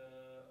to the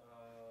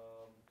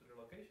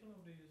location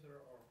of the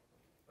user, or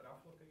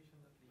rough location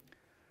at least?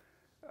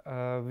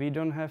 We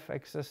don't have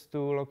access to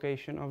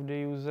location of the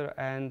user,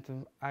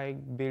 and I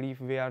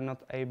believe we are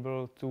not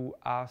able to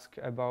ask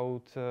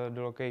about the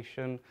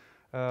location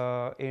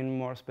in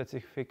more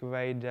specific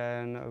way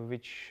than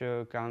which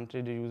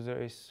country the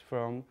user is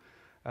from.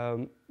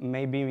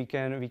 Maybe we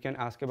can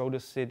ask about the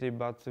city,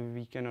 but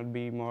we cannot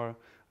be more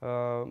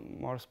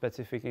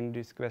specific in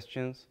these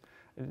questions.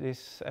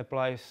 This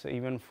applies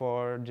even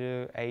for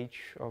the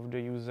age of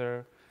the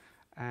user,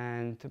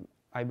 and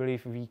I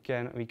believe we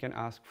can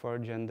ask for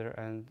gender,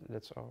 and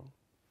that's all.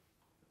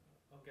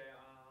 Okay.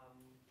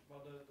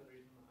 Well, the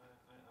reason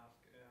I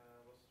asked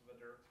was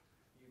whether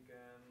you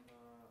can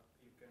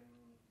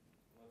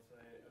let's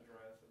say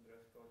address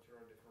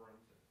cultural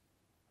differences.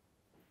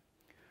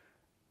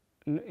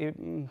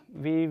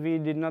 We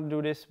did not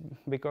do this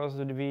because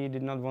we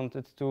did not want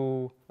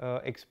to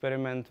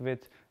experiment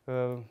with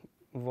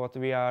what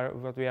we are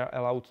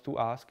allowed to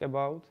ask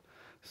about.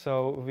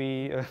 So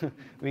we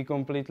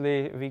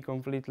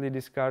completely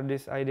discard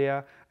this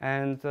idea,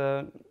 and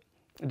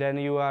then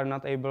you are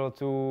not able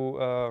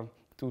to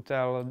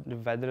tell the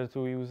weather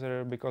to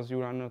user because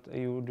you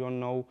don't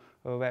know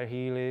where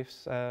he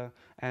lives,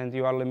 and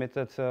you are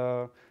limited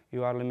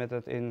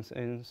in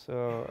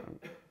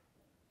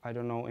I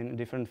don't know, in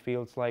different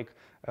fields. Like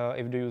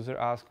if the user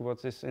asks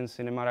what is in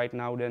cinema right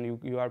now, then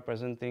you are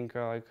presenting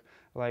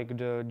like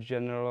the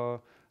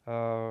general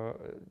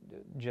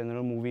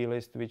movie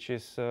list, which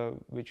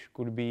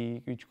could be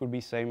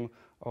same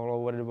all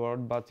over the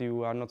world, but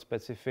you are not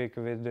specific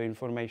with the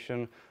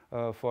information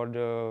for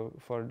the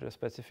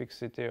specific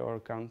city or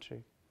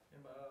country.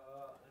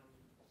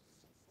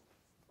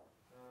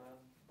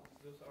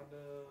 Those are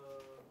the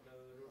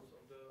rules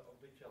of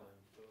the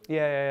challenge. So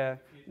yeah.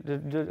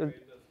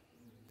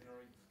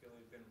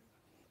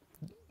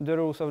 The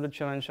rules of the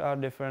challenge are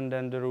different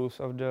than the rules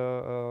of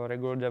the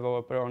regular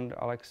developer on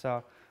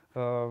Alexa.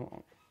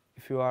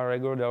 If you are a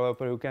regular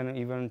developer, you can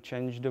even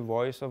change the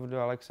voice of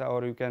the Alexa,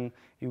 or you can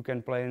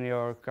play in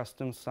your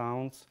custom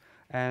sounds,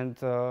 and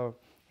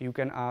you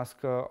can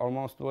ask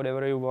almost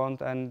whatever you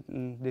want, and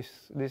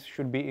this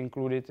should be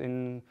included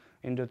in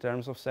the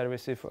terms of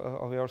service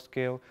of your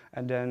skill,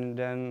 and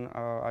then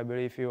I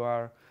believe you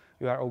are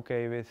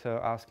okay with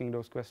asking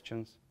those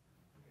questions.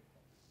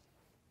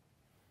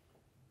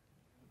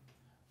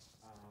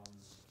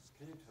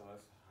 Can you tell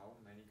us how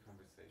many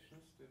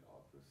conversations did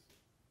Alquist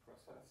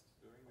process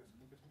during this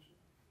competition?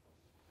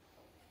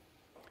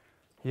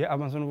 Yeah,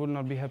 Amazon would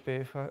not be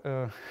happy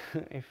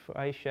if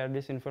I share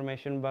this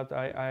information, but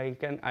I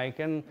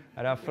can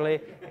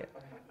roughly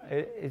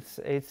it's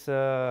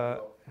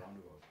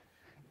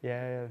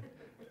yeah,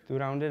 to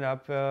round it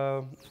up.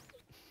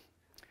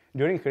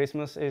 During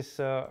Christmas is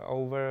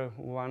over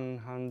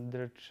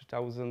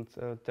 100,000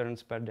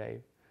 turns per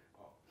day.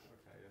 Oh,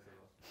 okay, that's a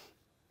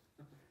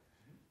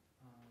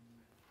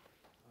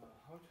lot.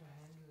 How to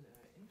handle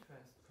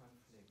interest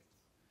conflicts?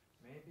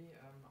 Maybe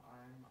I'm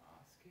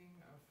asking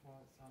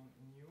for some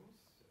news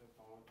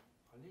about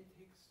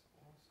politics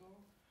also,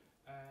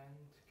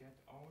 and get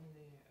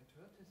only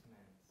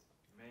advertisements,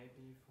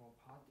 maybe for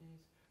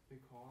parties,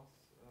 because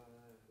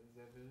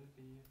there will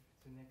be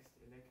the next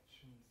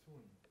election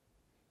soon.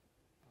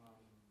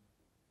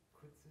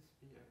 Could this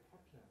be a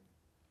problem?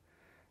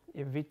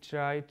 If we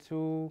try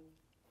to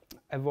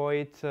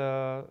avoid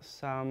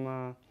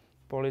some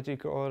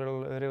political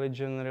or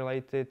religion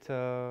related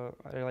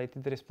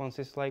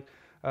responses, like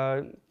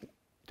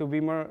to be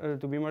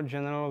more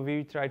general,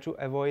 we try to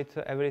avoid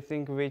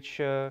everything which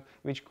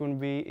could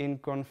be in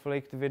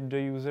conflict with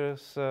the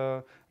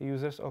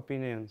users'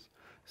 opinions.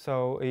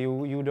 So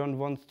you don't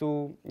want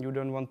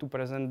to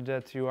present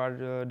that you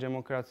are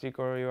democratic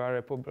or you are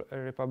a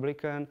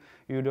Republican.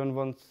 You don't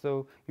want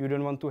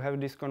to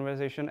have this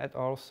conversation at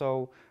all.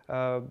 So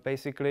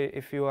basically,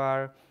 if we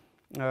are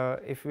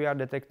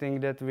detecting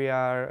that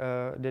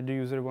that the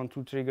user wants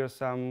to trigger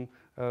some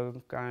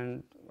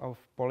kind of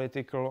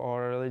political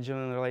or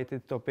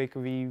religion-related topic,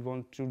 we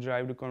want to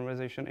drive the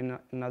conversation in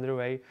another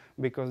way,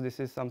 because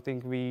this is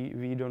something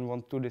we don't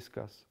want to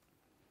discuss.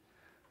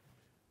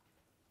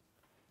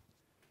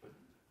 But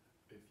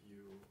if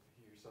you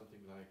hear something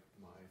like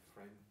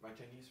my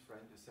Chinese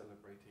friend is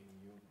celebrating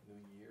New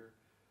Year,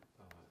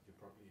 you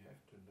probably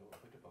have to know a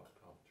bit about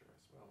culture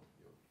as well.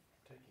 You're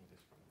taking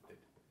this from the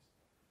database.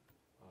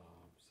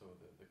 So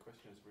the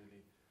question is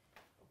really,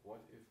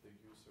 what if the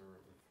user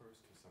refers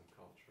to some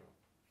cultural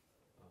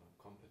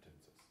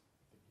competences?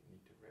 I think you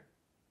need to react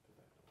to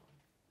that one.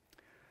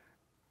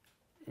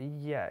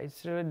 Yeah,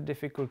 it's really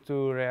difficult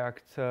to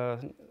react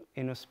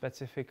in a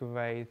specific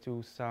way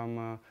to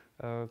some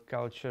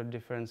culture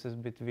differences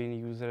between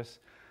users,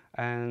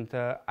 and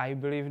I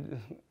believe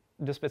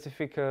the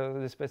specific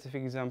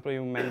example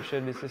you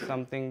mentioned, this is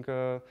something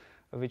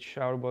which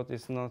our bot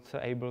is not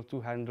able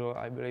to handle.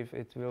 I believe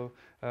it will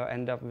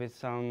end up with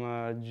some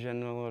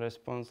general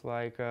response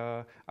like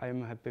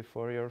 "I'm happy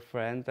for your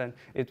friend," and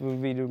it will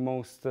be the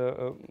most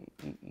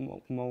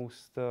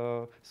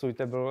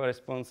suitable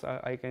response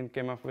I can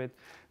come up with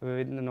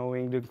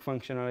knowing the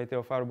functionality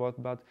of our bot.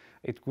 But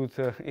it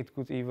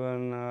could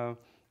even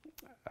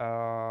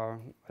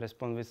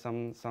respond with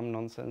some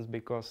nonsense,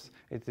 because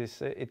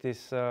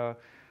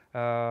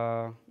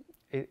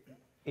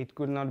it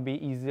could not be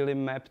easily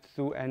mapped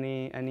to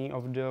any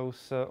of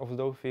those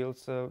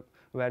fields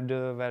where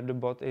the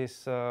bot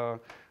is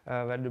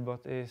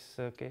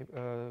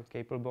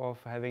capable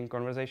of having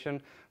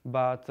conversation.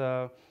 But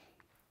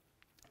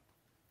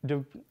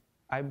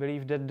I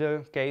believe that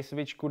the case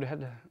which could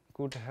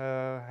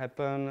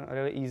happen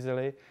really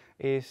easily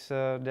is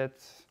that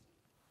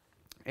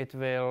it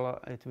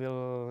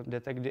will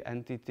detect the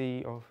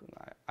entity of,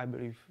 I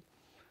believe,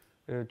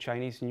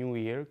 Chinese New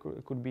Year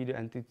could be the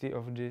entity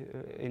of the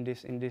in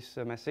this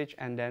message,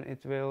 and then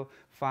it will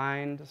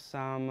find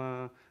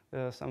some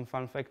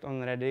fun fact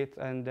on Reddit,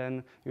 and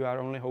then you are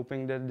only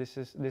hoping that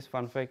this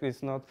fun fact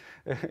is not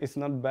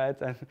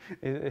bad, and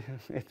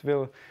it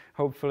will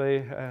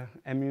hopefully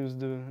amuse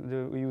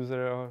the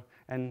user,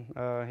 and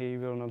he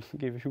will not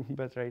give you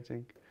bad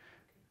rating.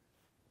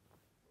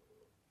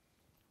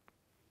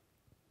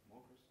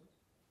 More questions?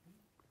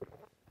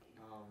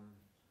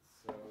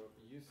 So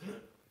you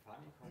said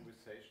funny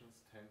conversations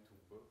tend to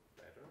work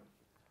better.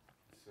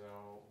 So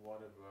what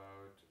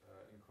about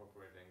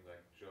incorporating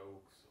like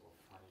jokes or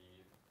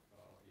funny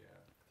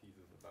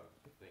teasers about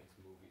things,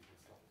 movies and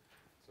stuff?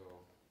 So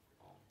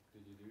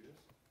did you do this?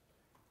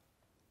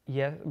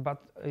 Yeah, but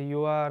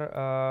you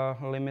are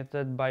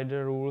limited by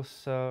the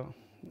rules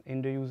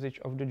in the usage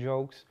of the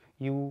jokes.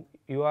 You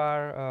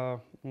are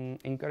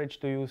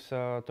encouraged to use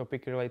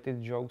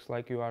topic-related jokes,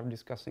 like you are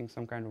discussing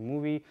some kind of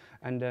movie,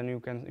 and then you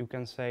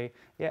can say,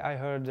 yeah, I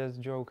heard this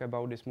joke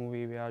about this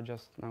movie we are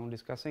just now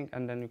discussing,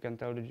 and then you can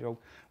tell the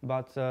joke.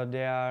 But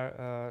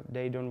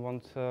they don't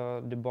want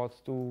the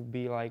bot to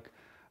be like,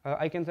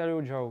 I can tell you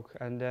a joke,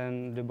 and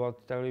then the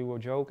bot tell you a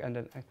joke, and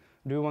then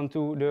do you want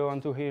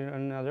to hear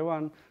another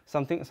one?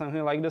 Something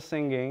like the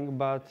singing,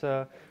 but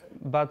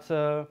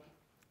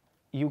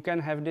you can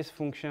have this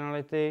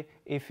functionality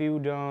if you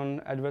don't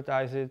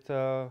advertise it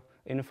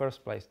in the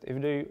first place. If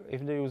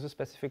the user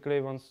specifically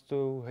wants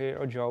to hear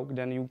a joke,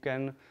 then you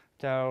can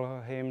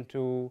tell him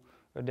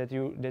that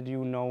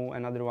you know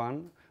another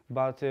one,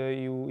 but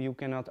you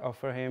cannot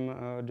offer him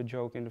the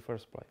joke in the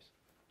first place.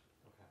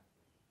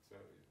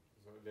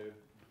 Okay.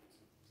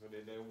 So they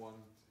don't want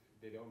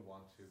to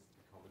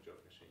become a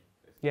joke machine,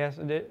 basically. Yes,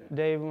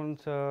 they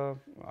want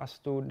us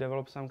to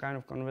develop some kind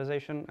of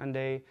conversation, and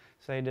they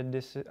say that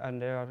this,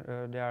 and they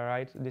are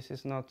right. This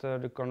is not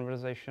the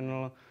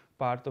conversational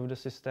part of the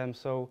system,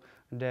 so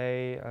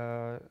they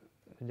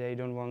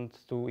don't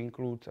want to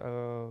include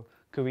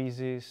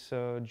quizzes,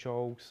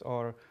 jokes,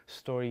 or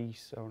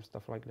stories, or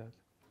stuff like that.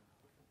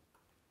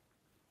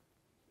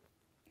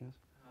 Yes.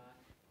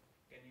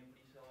 Can you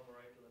please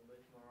elaborate a little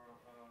bit more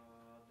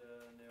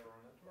the neural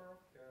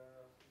network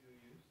you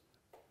use?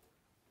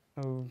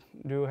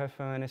 Do you have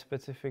any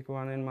specific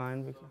one in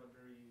mind? So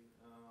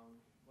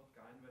what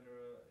kind,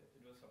 whether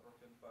it was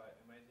supported by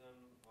Amazon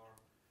or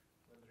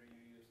whether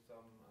you use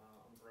some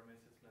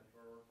on-premises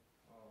network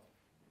or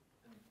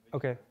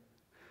Okay.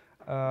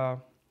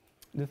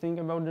 The thing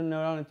about the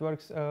neural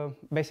networks,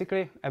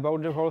 basically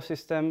about the whole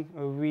system,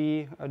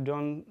 we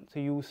don't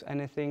use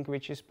anything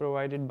which is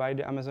provided by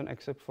the Amazon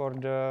except for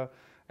the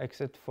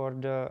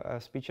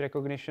speech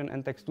recognition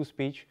and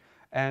text-to-speech,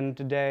 and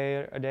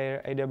their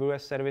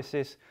AWS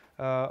services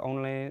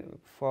only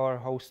for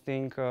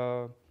hosting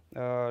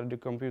the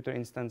computer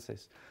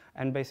instances.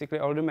 And basically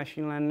all the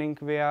machine learning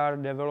we are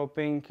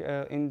developing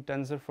in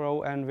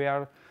TensorFlow, and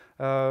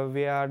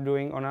we are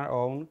doing on our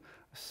own.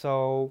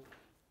 So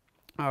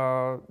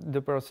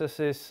the process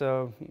is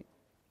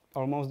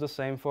almost the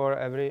same for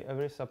every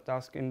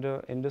subtask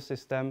in the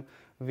system.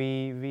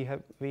 We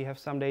have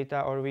some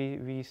data, or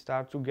we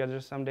start to gather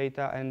some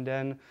data, and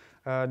then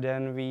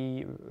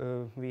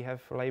we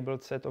have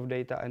labeled set of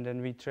data, and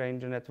then we train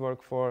the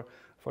network for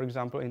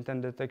example,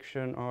 intent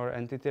detection or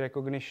entity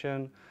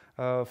recognition.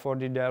 For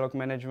the dialogue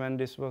management,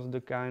 this was the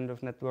kind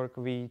of network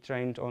we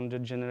trained on the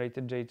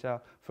generated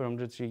data from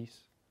the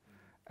trees.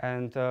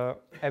 And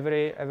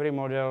every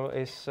model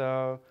is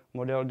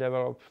model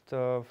developed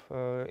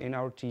in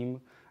our team,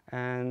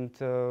 and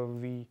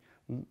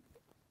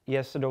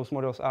yes, those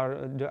models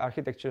the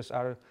architectures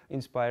are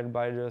inspired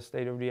by the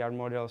state-of-the-art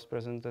models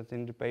presented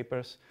in the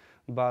papers,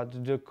 but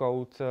the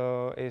code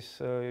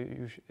is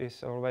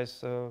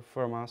always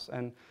from us,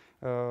 and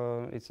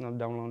it's not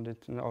downloaded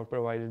or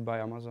provided by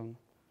Amazon.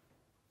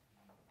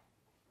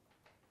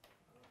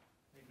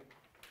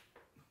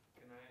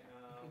 Can I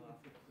last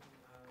question?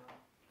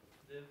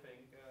 Do you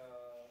think,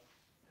 at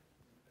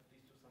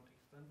least to some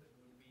extent, it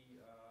will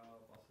be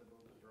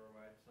possible to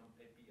provide some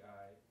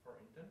API for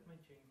intent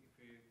matching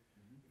if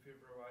you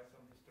provide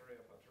some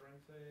history of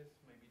utterances,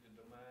 maybe the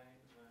domain,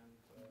 and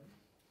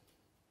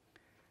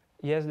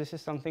Yes, this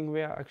is something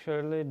we are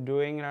actually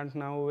doing right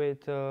now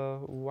with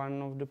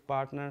one of the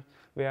partners.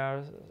 We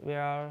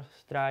are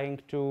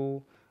trying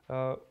to.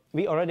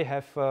 We already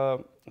have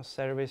a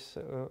service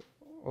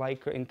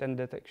like intent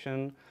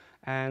detection,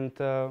 and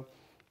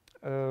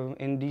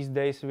in these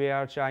days we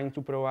are trying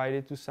to provide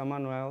it to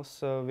someone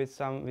else with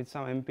some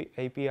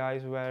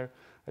APIs where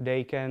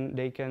they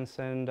can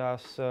send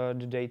us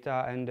the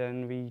data, and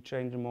then we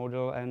train the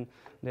model, and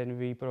then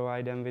we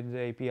provide them with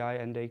the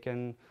API, and they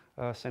can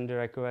send the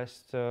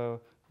request to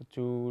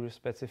the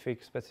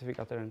specific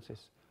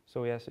utterances.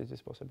 So yes, it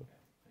is possible.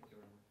 Thank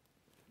you very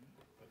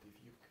much. But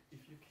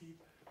if you keep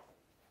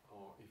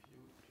or if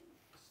you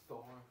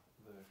store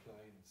the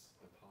client's,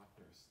 the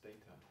partner's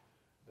data,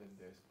 then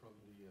there's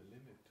probably a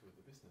limit to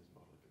the business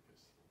model,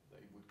 because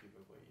they would give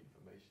away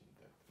information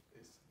that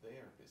is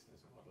their business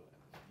model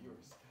and not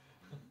yours.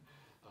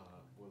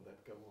 Will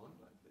that go on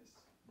like this?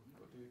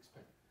 What do you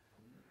expect?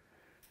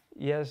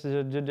 Yes,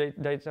 the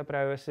data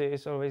privacy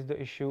is always the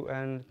issue,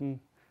 and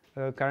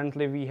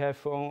currently we have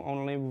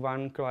only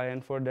one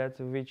client for that,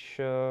 which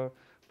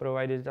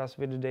provided us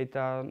with the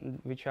data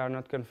which are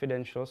not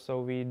confidential,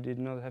 so we did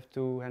not have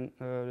to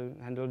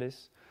handle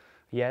this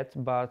yet,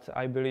 but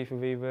I believe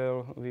we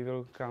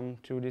will come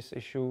to this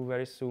issue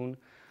very soon.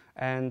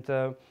 And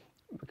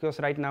because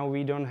right now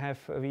we don't have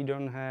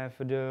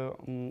the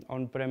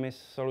on-premise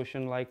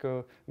solution, like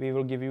we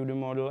will give you the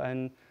model,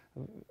 and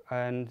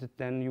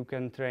then you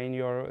can train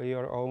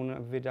your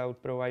own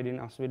without providing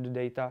us with the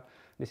data.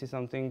 This is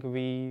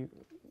something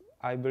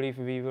I believe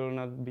we will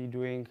not be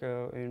doing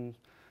in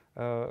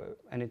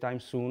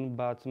anytime soon,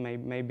 but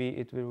maybe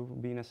it will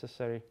be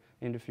necessary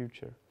in the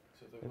future.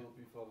 So there will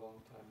be for a long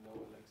time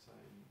no Alexa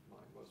in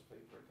my most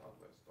favorite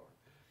hardware store.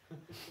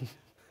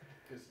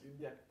 Because you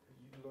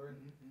learn,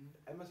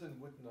 Amazon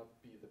would not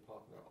be the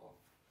partner of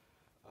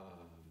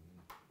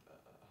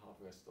a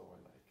hardware store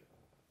like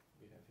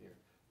we have here.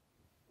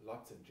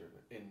 Lots in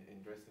German,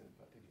 in Dresden in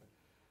particular,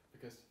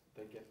 because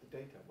they get the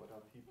data, what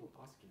are people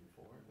asking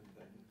for, and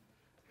then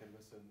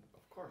Amazon,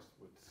 of course,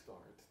 would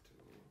start to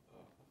produce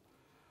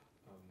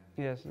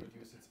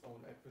its own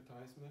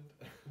advertisement,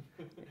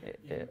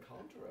 even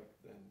counteract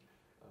then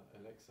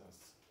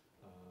Alexa's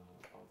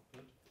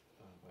output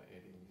by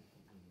adding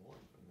more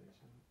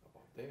information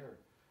about their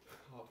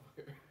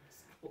hardware.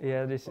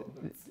 Yeah,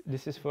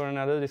 this is for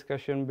another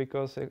discussion,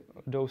 because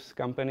those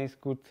companies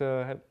could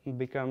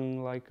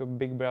become like a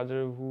big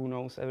brother who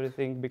knows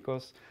everything,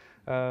 because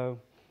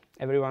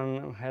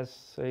everyone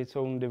has its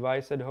own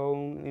device at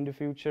home in the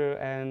future,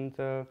 and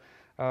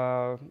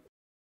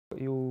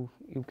you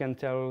can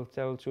tell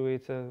to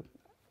it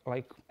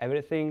like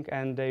everything,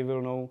 and they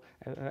will know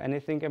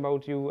anything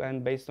about you,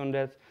 and based on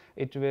that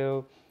it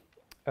will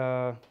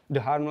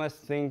the harmless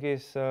thing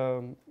is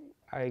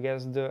I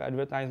guess the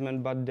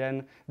advertisement, but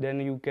then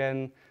you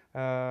can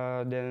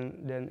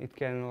then it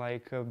can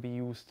like be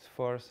used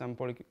for some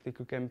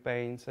political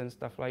campaigns and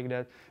stuff like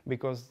that,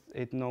 because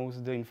it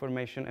knows the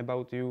information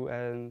about you,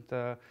 and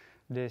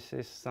this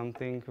is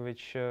something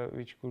which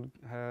could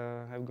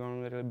have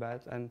gone really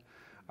bad, and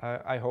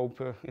I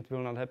hope it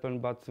will not happen,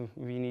 but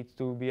we need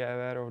to be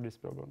aware of this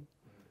problem.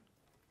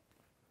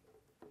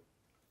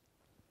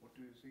 What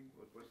do you think?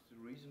 What's the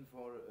reason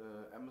for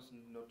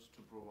Amazon not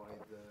to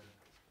provide the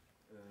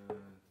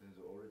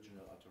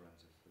original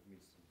utterances? That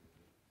means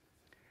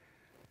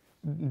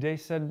they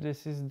said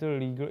this is the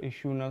legal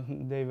issue.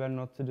 They were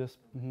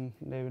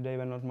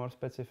not more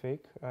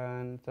specific,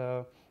 and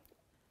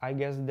I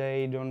guess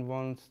they don't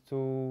want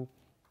to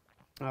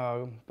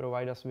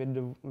provide us with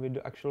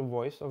the actual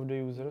voice of the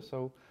user.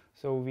 So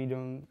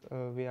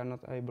we are not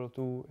able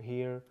to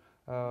hear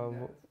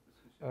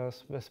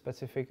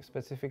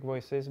specific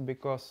voices,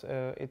 because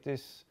it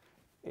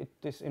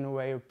is in a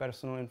way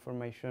personal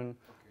information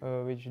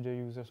which the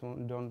users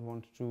don't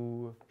want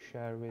to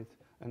share with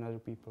another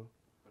people.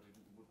 But it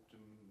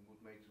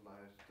would make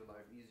the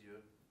life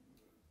easier.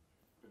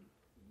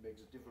 makes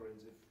a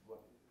difference if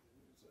what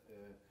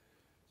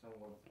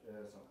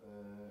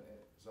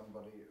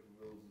somebody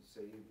will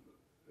say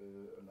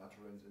an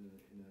utterance in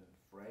a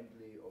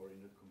friendly or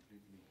in a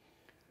completely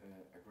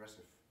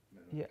aggressive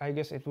manner. Yeah, I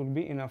guess it would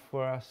be enough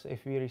for us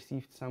if we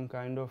received some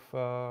kind of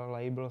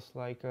labels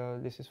like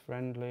this is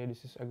friendly,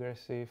 this is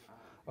aggressive,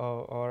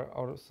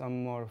 or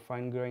some more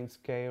fine-grained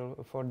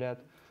scale for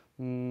that.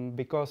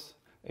 Because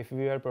if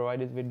we are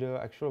provided with the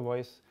actual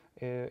voice,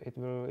 it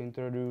will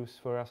introduce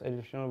for us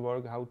additional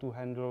work how to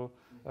handle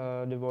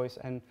the voice,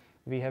 and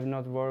we have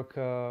not worked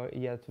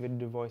yet with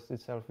the voice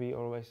itself. We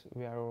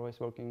are always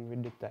working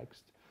with the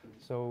text,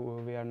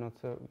 so we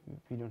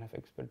don't have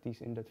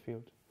expertise in that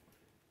field.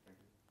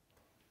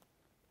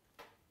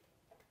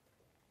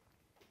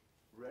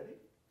 Ready?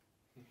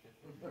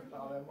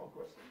 Are there more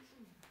questions?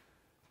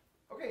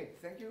 Okay,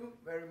 thank you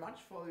very much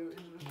for your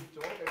interesting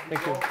talk.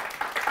 Thank you.